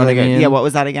 that was You know really what I good. mean? Yeah, what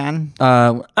was that again?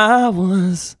 I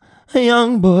was a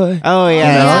young boy. Oh, yeah.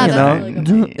 Yeah, you that's know, a really good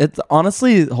movie. it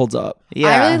honestly holds up. Yeah.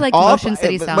 I really like All Motion of-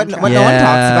 City What soundtrack. no one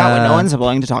talks about, what Yeah. no one's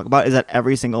willing to talk about, is that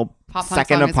every single Pop punk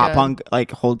second song of is pop good.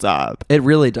 punk holds up. It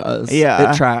really does. Yeah.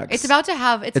 it tracks. It's about to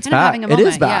have. It's It's kind of back. having a moment.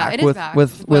 It is back. Yeah, it is with back.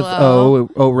 with Willow.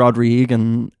 O Rodrigue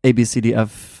and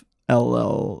ABCDFLL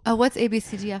Oh, what's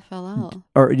ABCDFLL?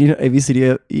 or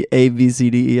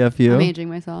ABCDEFU. I'm aging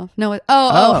myself. No.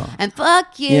 And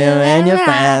fuck you, You and your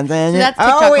friends and So your- that's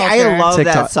TikTok Oh, wait, culture. I love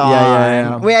TikTok. that song.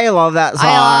 Yeah. Wait, I love that song.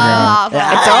 I love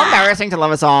that. It's so embarrassing to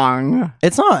love a song.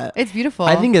 It's not. It's beautiful.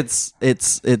 I think it's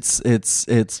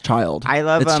child. I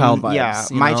love it's child vibes. Yeah,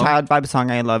 you my know? child vibe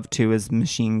song I love too is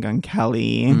Machine Gun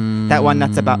Kelly. That one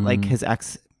that's about his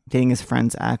ex dating his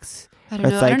friend's ex. I don't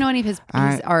know. It's I don't know any of his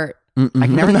art. I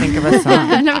can never think of a I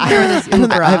song. never heard this.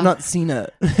 I have not seen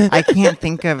it. I can't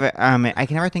think of it. I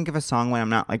can never think of a song when I'm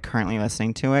not currently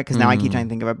listening to it because now I keep trying to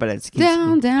think of it, but it's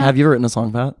Down. Have you ever written a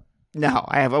song, Pat? No,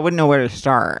 I wouldn't know where to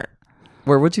start.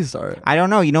 Where would you start? I don't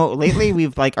know. Lately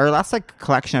we've our last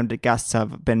collection of the guests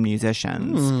have been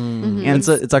musicians, Mm-hmm. and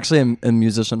It's actually a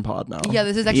musician pod now. Yeah,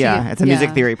 this is actually. yeah, it's a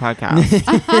music theory podcast.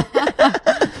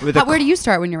 With a Where do you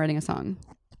start when you're writing a song?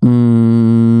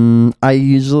 I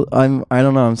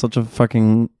don't know. I'm such a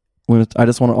fucking. I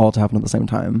just want it all to happen at the same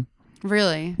time.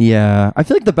 Really? Yeah, I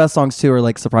feel like the best songs too are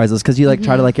like surprises because you like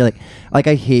try to like you're like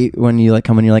I hate when you like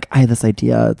come and you're like I have this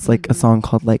idea. It's like a song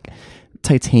called like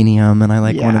Titanium, and I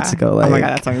like wanted to go like. Oh my god,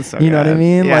 that song is so. You know what I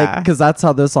mean? Yeah. Like because that's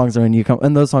how those songs are, and you come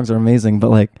and those songs are amazing. But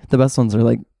like the best ones are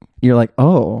like you're like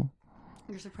You're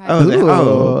surprised.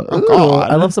 Oh,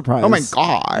 God. I love surprise. Oh my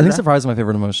god. I think surprise is my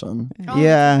favorite emotion.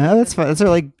 Yeah, that's fun. That's a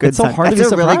really good. It's so hard to be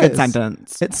That's a really good surprised.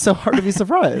 sentence. It's so hard to be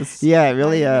surprised. Yeah, it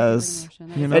really is.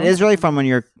 You know? It is really fun when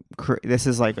you're. This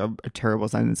is like a terrible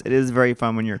sentence. It is very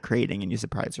fun when you're creating and you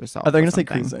surprise yourself. Are they with gonna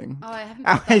say something. cruising? Oh,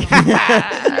 I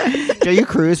haven't. Are you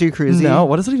cruise? Are you cruising? No.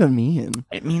 What does it even mean?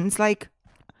 It means like,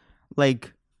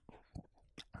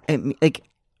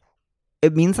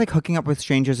 it means like hooking up with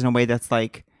strangers in a way that's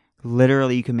like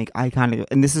literally you can make eye contact.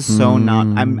 And this is so not.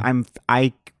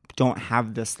 I don't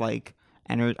have this like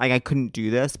energy. Like I couldn't do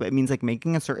this, but it means like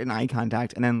making a certain eye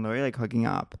contact and then literally like hooking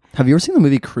up. Have you ever seen the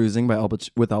movie Cruising by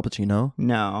with Al Pacino?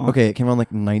 No. Okay, it came out in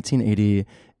like 1980.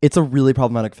 It's a really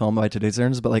problematic film by today's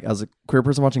standards, but like as a queer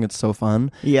person watching, it's so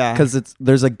fun. Yeah. Because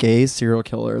there's a gay serial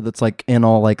killer that's like in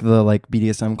all like the like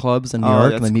BDSM clubs in New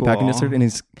York, and they meet back in New York, and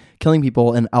he's killing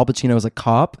people. And Al Pacino is a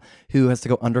cop who has to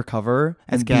go undercover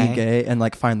and be gay and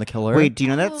like find the killer. Wait, do you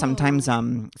know that sometimes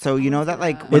so you know that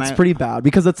like it's pretty bad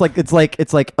because it's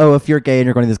like oh, if you're gay and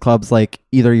you're going to these clubs, like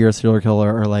either you're a serial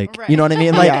killer or like you know what I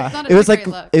mean? Like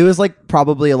it was like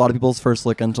probably a lot of people's first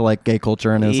look into like gay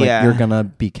culture, and it was like you're gonna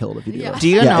be killed if you do this. Do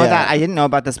you know that I didn't know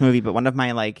about this movie, but one of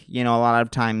my like a lot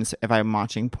of times if I'm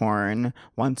watching porn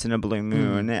once in a blue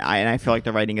moon, and I feel like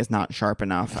the writing is not sharp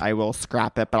enough, I will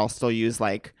scrap it, but I'll still use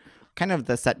like kind of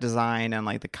the set design and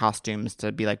like the costumes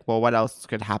to be like, well, what else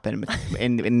could happen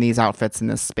in these outfits in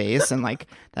this space, and like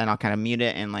then I'll kind of mute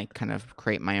it and like kind of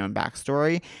create my own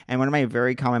backstory. And one of my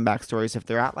very common backstories, if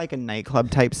they're at like a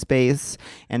nightclub type space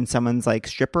and someone's like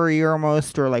strippery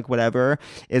almost or like whatever,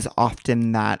 is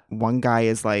often that one guy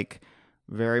is like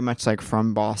very much like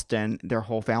from Boston. Their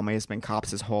whole family has been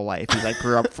cops his whole life. He like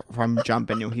grew up from jump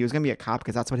and knew he was gonna be a cop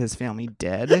because that's what his family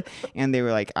did. And they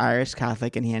were like Irish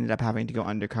Catholic, and he ended up having to go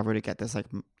undercover to get this like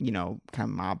kind of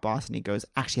mob boss. And he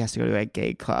actually has to go to a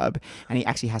gay club, and he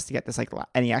actually has to get this like,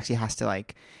 and he actually has to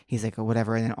like, he's like, oh,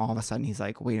 whatever. And then all of a sudden he's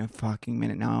like, wait a fucking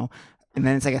minute now. And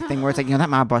then it's like a thing where it's like, that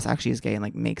mob boss actually is gay and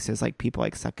like makes his like people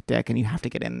like suck dick, and you have to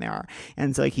get in there.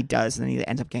 And so like he does, and then he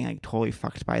ends up getting like totally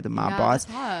fucked by the mob boss.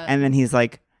 And then he's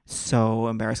like so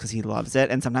embarrassed because he loves it.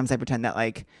 And sometimes I pretend that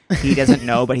like he doesn't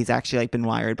know, but he's actually like been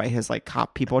wired by his like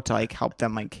cop people to like help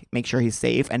them like make sure he's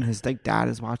safe. And his like dad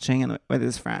is watching and with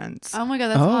his friends. Oh my god,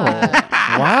 that's hot.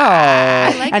 Wow.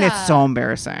 I like And that. it's so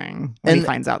embarrassing when he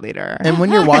finds out later. And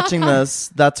when you're watching this,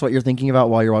 that's what you're thinking about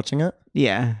while you're watching it?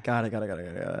 Yeah. Got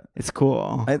it. It's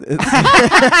cool. It's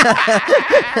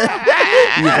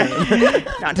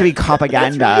Not to be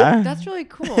propaganda. That's really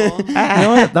cool. you know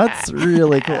what? That's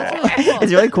really cool. That's really cool.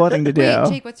 It's a really cool thing to do. Wait,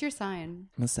 Jake, what's your sign?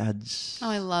 Massage. Oh,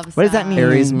 I love. What does that mean?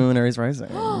 Aries moon, Aries rising.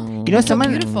 You know, someone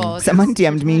beautiful. someone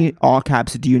DM'd me all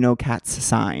caps. Do you know cats'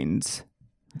 signs?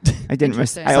 I didn't.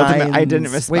 Interesting. I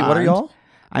didn't respond. Wait, what are y'all?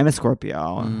 I'm a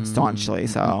Scorpio, staunchly.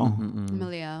 So I'm a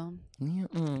Leo.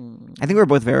 I think we're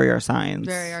both very our signs.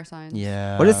 Very our signs.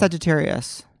 Yeah. What is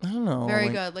Sagittarius? I don't know. Very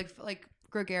good. Like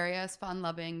gregarious,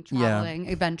 fun-loving, traveling,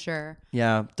 adventure.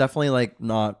 Yeah, definitely like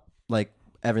not like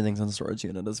everything's in the storage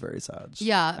unit is very sad.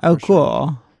 Yeah. Oh, For cool.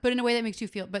 sure. But in a way that makes you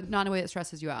feel, but not in a way that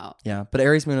stresses you out. Yeah, but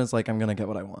Aries moon is like I'm gonna get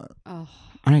what I want. Oh.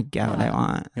 I don't get what I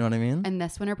want. You know what I mean? And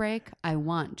this winter break, I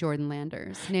want Jordan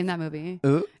Landers. Name that movie.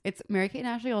 Ooh. It's Mary Kate and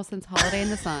Ashley Olsen's Holiday in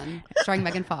the Sun, starring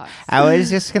Megan Fox. I was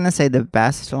just gonna say the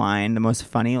best line, the most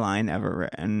funny line ever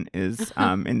written is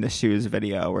in the Shoes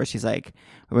video where he's like,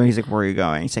 where are you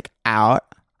going? She's like, out.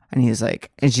 And he's like,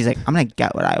 and she's like, I'm gonna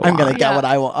get what I want. I'm gonna get what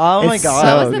I want. Oh my It's god.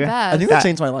 That was so the good. best. I think that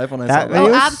changed my life when I saw that that. Oh,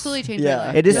 It was- absolutely changed yeah. my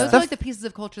life. It is Those the are like the pieces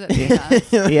of culture that feed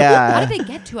us. Yeah. How did they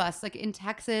get to us? Like in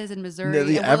Texas and Missouri, and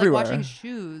we're everywhere. like watching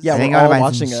Shoes. Yeah, I think we're I all buy some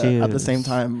watching it at the shoes. same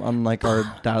time on like our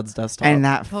dad's desktop. And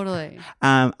that Totally.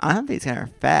 I don't think it's gonna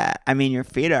fit. I mean, your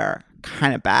feet are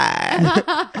kind of bad.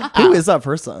 Who is that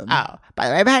person? Oh, by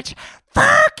the way, bitch,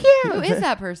 fuck you. Who is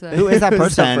that person? Who is that Who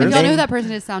is that person? If y'all know who that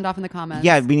person is, sound off in the comments.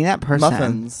 Yeah, we need that person.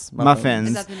 Muffins. Muffins.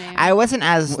 Is that the name? I wasn't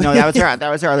as no. That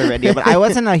was her other video, but I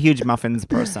wasn't a huge muffins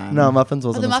person. No, muffins Oh,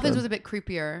 wasn't. the as muffins good. was a bit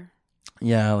creepier.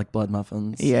 Yeah, like blood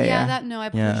muffins. Yeah. That no, I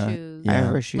prefer Yeah. shoes. I Yeah.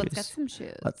 prefer shoes. Let's get some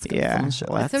shoes. Let's get Yeah. some shit.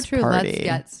 Let's That's so true. party. Let's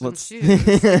get some Let's-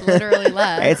 shoes. Literally,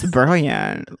 let's. It's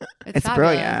brilliant. It's fabulous.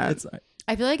 brilliant. It's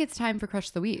I feel like it's time for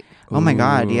Crush the Week. Oh my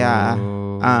god, yeah.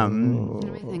 Let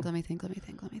me think. Let me think. I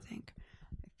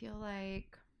feel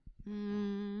like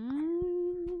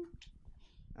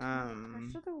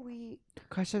Crush of the Week.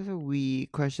 Crush of the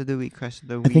week. Crush of the week. Crush of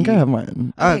the I week. think I have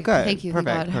mine. Oh, Okay, good. thank you, thank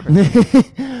Perfect.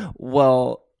 Perfect.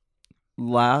 Well,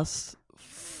 last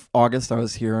August I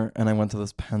was here and I went to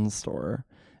this pen store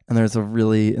and there's a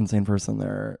really insane person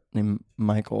there named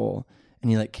Michael, and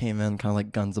he like came in kind of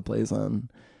like guns a-blazing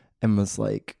and was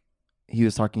like, he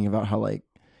was talking about how like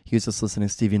he was just listening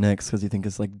to Stevie Nicks because he think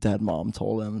his like dead mom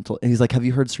told him. And he's like, have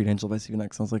you heard Street Angel by Stevie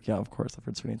Nicks? I was like, yeah, of course I've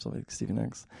heard Street Angel by Stevie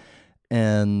Nicks.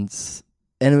 And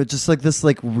it was just like this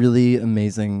like really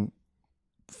amazing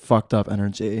fucked up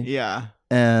energy. Yeah.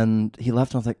 And he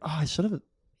left and I was like, oh, I should have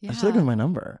given my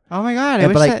number. Oh my god! Yeah,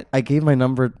 I but wish that. I gave my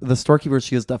number. The storekeeper,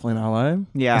 she was definitely an ally.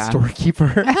 Yeah. The storekeeper.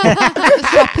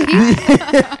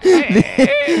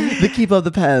 the keep of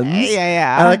the pens.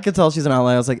 Yeah. I could tell she's an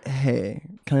ally. I was like, hey,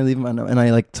 can I leave my number? And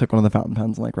I like took one of the fountain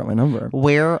pens and like wrote my number.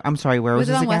 Where? I'm sorry. Where was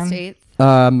Was it this on again?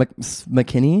 West 8th?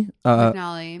 McKinney.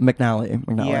 McNally. McNally.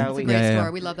 It's a we- great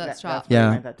store. We love that shop. That's where Yeah.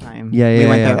 we went that time. Yeah, We yeah,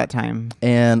 went yeah. there that time.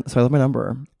 And so I left my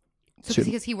number. So Shoot.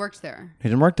 because he worked there. He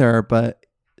didn't work there, but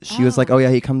she was like, oh yeah,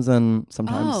 he comes in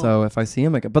sometimes. Oh. So if I see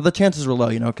him again, but the chances were low,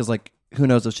 you know, because like who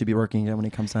knows if she'd be working again when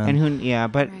he comes in. And who? Yeah,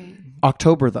 but Right.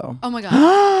 October though, Oh my god.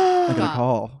 I got a God.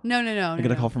 call. No. I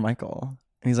got a call from Michael,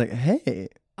 and he's like, hey,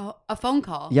 Oh, a phone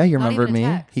call. yeah, you Not remembered even a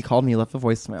me? text. He called me, left a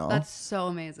voicemail. That's so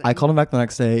amazing. I called him back the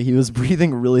next day. He was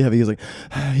breathing really heavy. He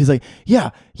was like,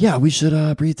 yeah, we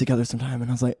should breathe together sometime. And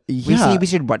I was like, yeah, we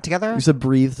should what together? we should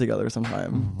breathe together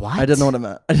sometime. What? I didn't know what it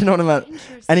meant.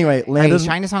 Interesting. Anyway, Hey, he's landed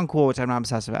trying to sound cool, which I'm not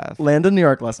obsessed with. landed in New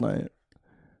York last night.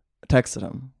 Texted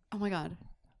him. Oh my god.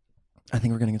 I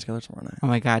think we're getting it together tomorrow night. Oh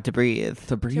my god, to breathe.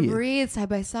 To breathe. To breathe side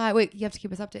by side. Wait, you have to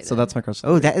keep us updated. So that's my crush.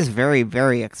 Oh, that is very,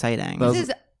 very exciting. That This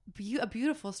is a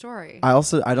beautiful story. I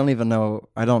don't even know.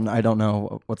 I don't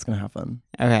know what's gonna happen.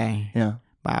 Okay. Yeah.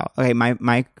 Wow. Okay. My.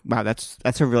 Wow. That's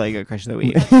a really good crush of the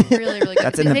week. Really, really good.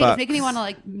 That's in the It's books. making me want to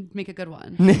like make a good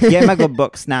one. Get my good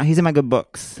books now. He's in my good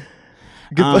books.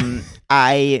 Good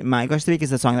My crush of the week is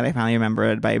the song that I finally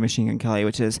remembered by Machine Gun Kelly,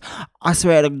 which is "I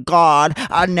swear to God,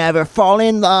 I'd never fall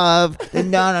in love." No,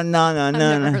 no, no, no,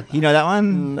 never no. heard that. You know that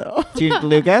one? No.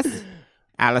 Lucas,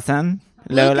 Allison,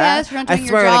 Lola. Lucas, you're not I doing your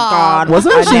swear to job. God,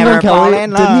 Wasn't I'd Machine never Gun fall Kelly? in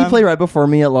Didn't he love. play right before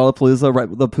me at Lollapalooza? Right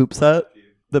with the poop set.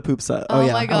 The poop set. Oh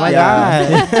yeah. my Oh my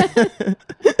God. god.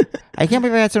 I can't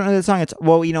believe I don't know the song. It's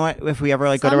well, you know what? If we ever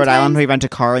like go to Rhode Island, Sometimes- we rent a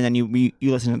car, and then you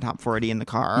listen to Top 40 in the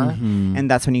car, Mhm. and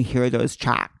that's when you hear those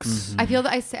tracks. I feel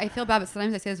that I feel bad, but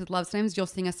sometimes I say this with love. Sometimes you'll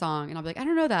sing a song, and I'll be like, I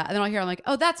don't know that, and then I'll hear, I'm like,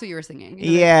 oh, that's what you were singing. And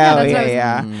you're like, Yeah, that's what I was-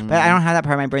 yeah. Mm. But I don't have that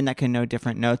part of my brain that can know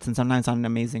different notes, and sometimes on An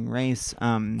Amazing Race,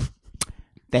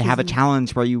 they have a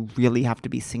challenge where you really have to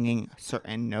be singing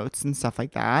certain notes and stuff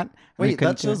like that. And I Wait,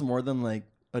 couldn't that do shows it. more than like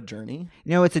a journey.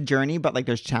 You know, it's a journey, but like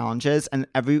there's challenges, and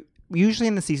usually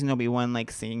in the season there'll be one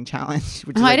like singing challenge.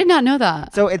 Which is, Oh, I like, did not know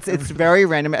that. So it's very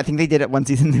random. I think they did it one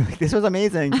season. They're like, this was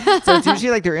amazing. So it's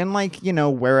usually like they're in like, you know,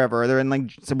 wherever. They're in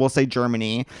like, so we'll say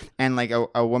Germany, and like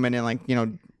a woman in like, you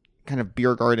know, kind of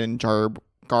beer garden garb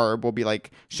will be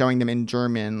like showing them in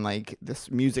German like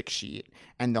this music sheet,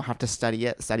 and they'll have to study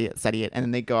it, and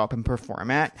then they go up and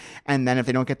perform it. And then if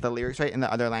they don't get the lyrics right in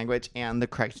the other language and the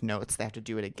correct notes, they have to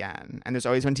do it again. And there's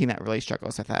always one team that really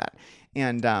struggles with that.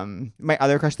 And my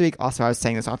other crush of the week, also I was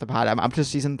saying this off the pod, I'm up to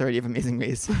season 30 of Amazing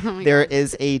Race. There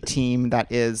is a team that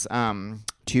is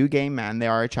two gay men. They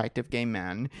are attractive gay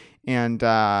men, and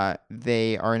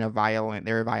they are in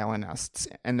they're violinists,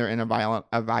 and they're in a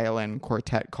violin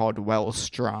quartet called Well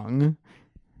Strung.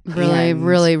 Really, And-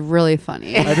 really, really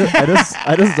funny. I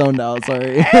just zoned out.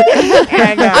 Sorry.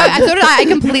 And, So did I. I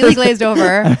completely glazed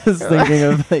over. I was thinking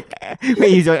of like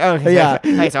wait, he's like, oh, Yeah.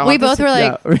 Okay, so I'm We up to both were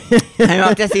like, yeah. I'm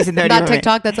up to season 30. that right?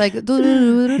 TikTok that's like,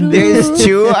 There's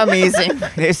two amazing.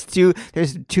 There's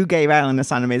two gay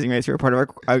violinists on Amazing Race who are part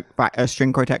of a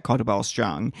string quartet called Well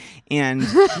Strung. And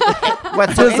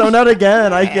what's Just zoned out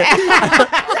again. I get.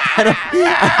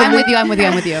 I'm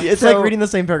with you. It's So- like reading the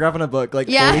same paragraph in a book like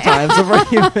Yeah. 40 times before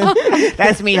you even.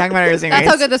 That's me talking about Amazing That's Race.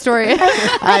 how good the story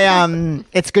is.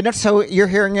 It's good enough. So you're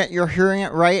hearing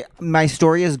it right. My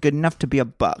story is good enough to be a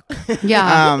book.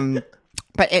 Yeah.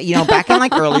 But you know, back in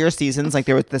like earlier seasons, like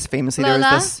there was this famously there was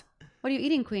Lola? this. What are you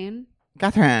eating, Queen?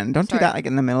 Catherine, don't Sorry. do that like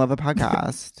in the middle of a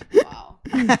podcast. Wow.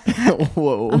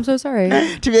 Whoa. I'm so sorry.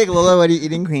 To be like, Lola, what are you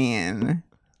eating, Queen?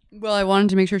 Well, I wanted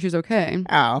to make sure she's okay.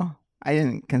 Oh, I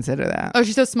didn't consider that. Oh,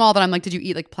 she's so small that I'm like, did you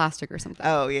eat like plastic or something?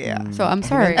 Oh yeah. So I'm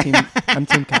sorry. I'm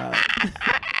team cat.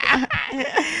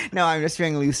 No, I'm just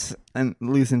feeling loose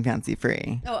and fancy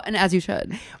free. Oh, and as you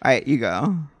should. All right, you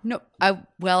go. No, I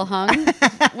well hung.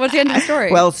 What's the end of the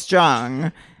story? Well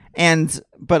strung,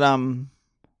 but I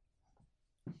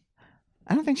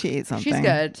don't think she ate something. she's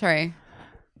good. Sorry.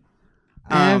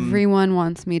 Everyone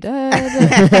wants me dead.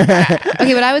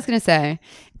 Okay, what I was going to say,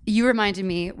 you reminded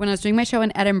me when I was doing my show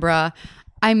in Edinburgh,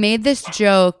 I made this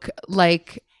joke,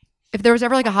 like, if there was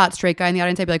ever like a hot straight guy in the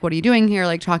audience, I'd be like, what are you doing here?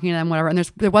 Like talking to them, whatever. And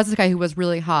there was this guy who was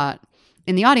really hot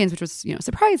in the audience, which was,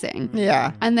 surprising.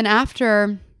 Yeah. And then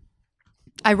after,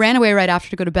 I ran away right after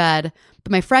to go to bed,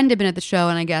 but my friend had been at the show,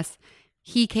 and I guess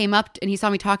he came up and he saw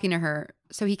me talking to her.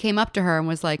 So he came up to her and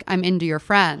was like, I'm into your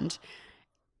friend.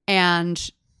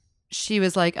 And she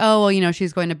was like, oh, well,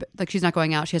 she's going to, like, she's not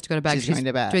going out. She has to go to bed. She's going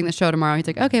to bed. Doing the show tomorrow. He's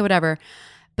like, okay, whatever.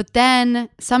 But then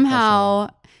somehow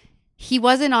he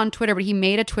wasn't on Twitter, but he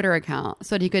made a Twitter account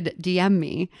so that he could DM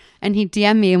me. And he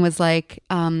DM'd me and was like,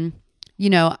 can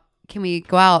we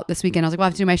go out this weekend? I was like, well, I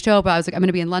have to do my show, but I was like, I'm going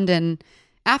to be in London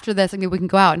after this. Like, maybe we can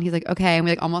go out. And he's like, okay. And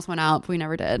we like almost went out, but we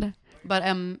never did. But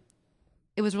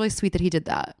it was really sweet that he did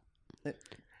that.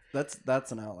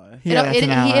 That's an ally. Yeah, He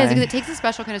is, because it takes a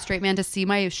special kind of straight man to see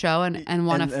my show and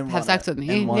want to have sex with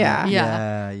me.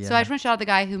 Yeah. So I just want to shout out the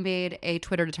guy who made a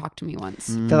Twitter to talk to me once.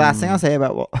 The last thing I'll say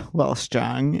about Well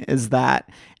Strung is that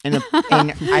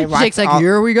I watched Jake's like,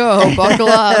 here we go, buckle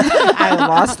up.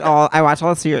 I watched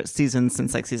all the seasons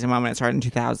since like season 1 when it started in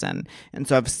 2000, and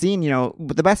so I've seen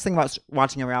but the best thing about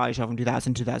watching a reality show from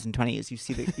 2000 2020 is you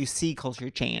see culture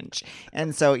change.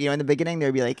 And so in the beginning there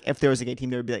would be like, if there was a gay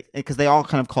team, there would be like, because they all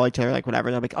kind of call each other like whatever,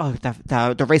 they're like, oh,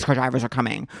 the race car drivers are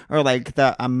coming, or like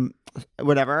the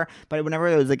whatever. But whenever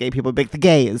there was the gay people, it'd be like the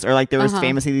gays, or like there was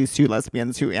famously these 2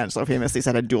 lesbians who Angela famously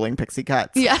said had dueling pixie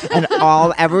cuts. Yeah. And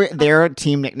their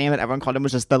team nickname that everyone called them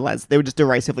was just they would just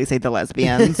derisively say the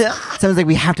lesbians. So it was like,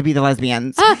 we have to be the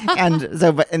lesbians. And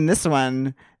so, but in this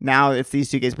one now it's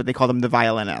these 2 gays, but they call them the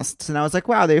violinists. And I was like,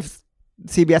 wow,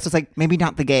 CBS was like, maybe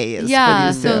not the gays. Yeah,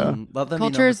 for these so two. Let them be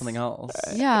known for something else.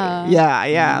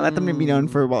 Yeah. Let them be known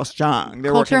for Welsh Strong.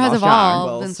 Culture has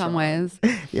evolved in some ways.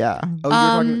 Yeah. Oh, you're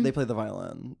talking, they play the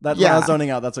violin. That's when I was zoning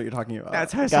out. That's what you're talking about.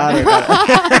 That's how I got it.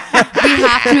 We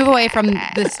have to move away from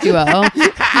this duo. I'm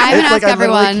gonna ask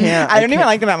everyone. I don't even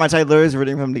like them that much. I literally was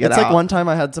rooting for them to get It's out. like one time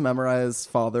I had to memorize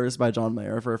Fathers by John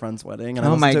Mayer for a friend's wedding, and I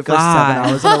listened my to it for 7 God.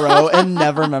 hours in a row and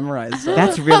never memorized it.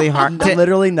 That's really hard.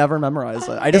 Literally never memorized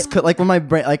it. I just could, like, when my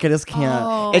brain, like, I just can't.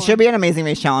 Oh. It should be an Amazing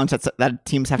Race challenge that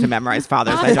teams have to memorize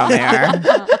Fathers by John Mayer.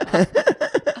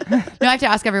 No, I have to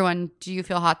ask everyone, do you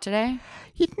feel hot today?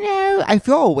 I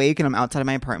feel awake and I'm outside of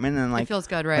my apartment, and like It feels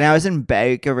good, right? When I was in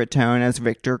Boca Raton, as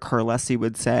Victor Corlesi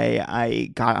would say, I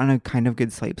got on a kind of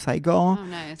good sleep cycle. Oh,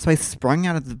 nice. So I sprung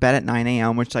out of the bed at 9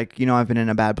 a.m., which, like, I've been in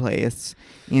a bad place,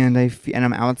 and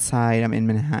I'm outside. I'm in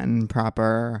Manhattan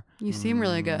proper. You seem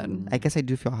really good. I guess I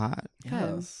do feel hot.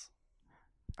 Yes.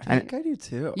 I think I do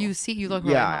too. You look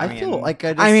really hot. I feel like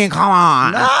I just... I mean, come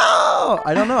on. No!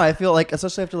 I don't know. I feel like,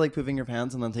 especially after like pooping your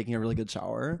pants and then taking a really good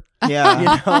shower.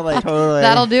 Yeah. Like Totally.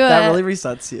 That'll do it. That really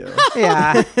resets you.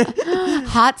 Yeah.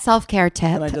 Hot self-care tip.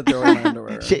 And I did throw in my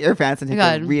underwear. Shit your pants and take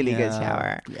a Good. really good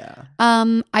shower. Yeah.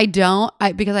 I don't.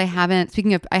 Because I haven't.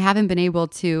 Speaking of, I haven't been able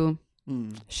to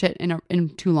shit in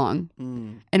too long,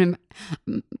 and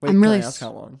Wait, I'm really. Can I ask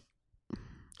how long?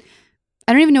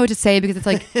 I don't even know what to say because it's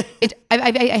like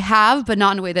I have, but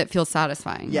not in a way that feels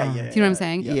satisfying. Yeah. Do you know what I'm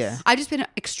saying? Yes. Yeah. I've just been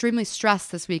extremely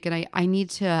stressed this week, and I need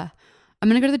to. I'm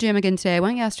gonna go to the gym again today. I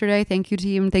went yesterday. Thank you,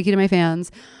 team. Thank you to my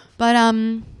fans. But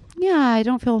yeah, I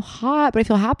don't feel hot, but I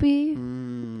feel happy,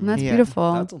 and that's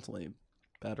beautiful. That's ultimately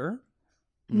better.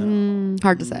 No.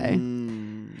 Hard to say.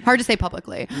 Hard to say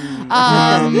publicly. What?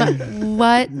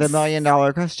 The $1 million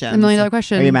question. The $1 million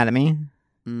question. Are you mad at me?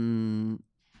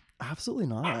 Absolutely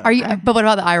not. Are you? But what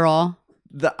about the eye roll?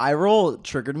 The eye roll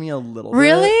triggered me a little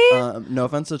Really? bit. No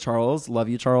offense to Charles. Love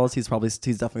you, Charles. He's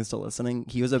definitely still listening.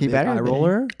 He was a big better eye be.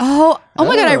 roller. Oh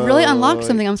my god! I really unlocked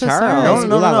something. I'm so Charles. sorry.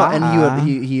 No. la la. And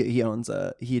he owns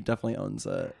it. He definitely owns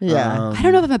it. Yeah. I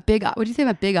don't know if I'm a big. Would you say I'm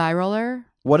a big eye roller?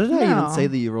 What did I No. even say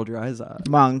that you rolled your eyes at?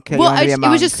 Monk. You Well, wanna be a it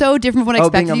monk. was just so different from what I Oh,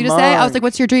 being expected a you to say. I was monk. like,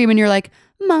 "What's your dream?" And you're like,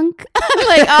 "Monk." I'm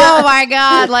like, "Oh my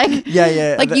god!" Like,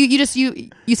 Yeah. like you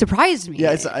surprised me. Yeah,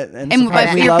 And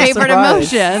surprise. We your love favorite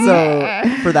surprise. emotion.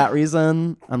 So for that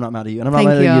reason, I'm not mad at you, and I'm not Thank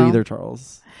mad at you. you either,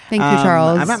 Charles. Thank you,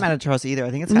 Charles. I'm not mad at Charles either. I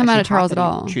think it's I'm not mad actually at Charles hot at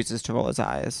that he all. chooses to roll his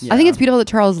eyes. Yeah. I think it's beautiful that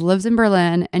Charles lives in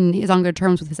Berlin and he's on good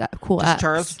terms with his cool Does ex.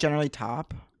 Charles generally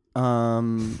top? I'll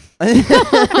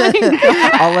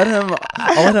let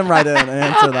him write in and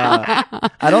answer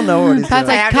that. I don't know what he's Pat's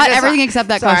doing. like, cut everything except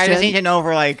that Sorry, I question. just need to know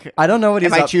for like I don't know what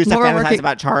he's if I up. choose to We're fantasize working-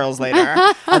 about Charles later.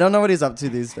 I don't know what he's up to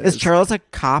these days. Is Charles a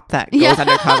cop that goes Yeah.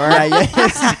 undercover?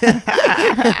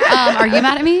 Are you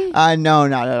mad at me? No,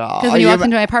 not at all. Because Are when you you walked ma-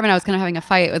 into my apartment, I was kind of having a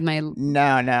fight with my.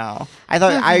 No. I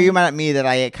thought, are you mad at me that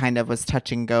I kind of was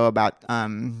touch and go about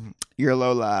your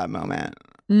Lola moment?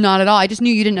 Not at all. I just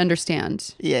knew you didn't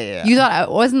understand. Yeah. You thought I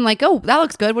wasn't like, oh, that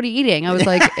looks good. What are you eating? I was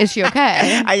like, is she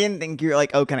okay? I didn't think you were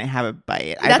like, oh, can I have a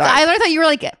bite? I thought you were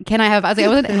like, can I have? I was like, I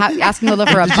wasn't asking Lola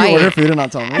for a Did bite. you order food and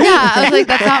not tell me? Yeah, I was like,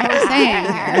 that's not what we're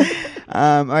saying here.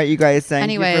 All right, you guys, thank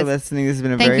Anyways, you for listening. This has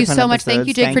been a Thank very you fun so much. episode. Thank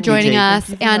you, Jake, for joining us.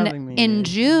 Thank you for having And me. in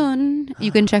June,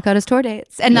 you can check out his tour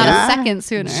dates, and not a second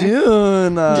sooner.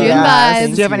 June. June vibes.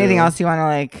 Do you have anything else you want to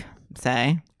like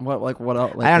say? What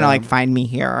else? I don't know, like find me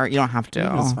here. You don't have to. You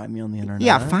can just find me on the internet.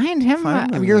 Yeah, find him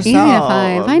Find him. yourself.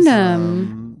 Yeah, find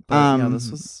him. Yeah, this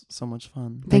was so much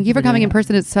fun. Thank you for coming in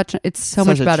person. It's so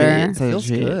much better. Feels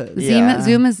good.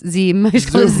 Zoom is Zoom. I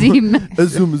just call it Zoom.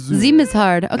 Zoom. Zoom is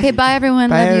hard. Okay, bye everyone.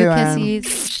 Bye, Love everyone. you.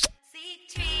 Kissies.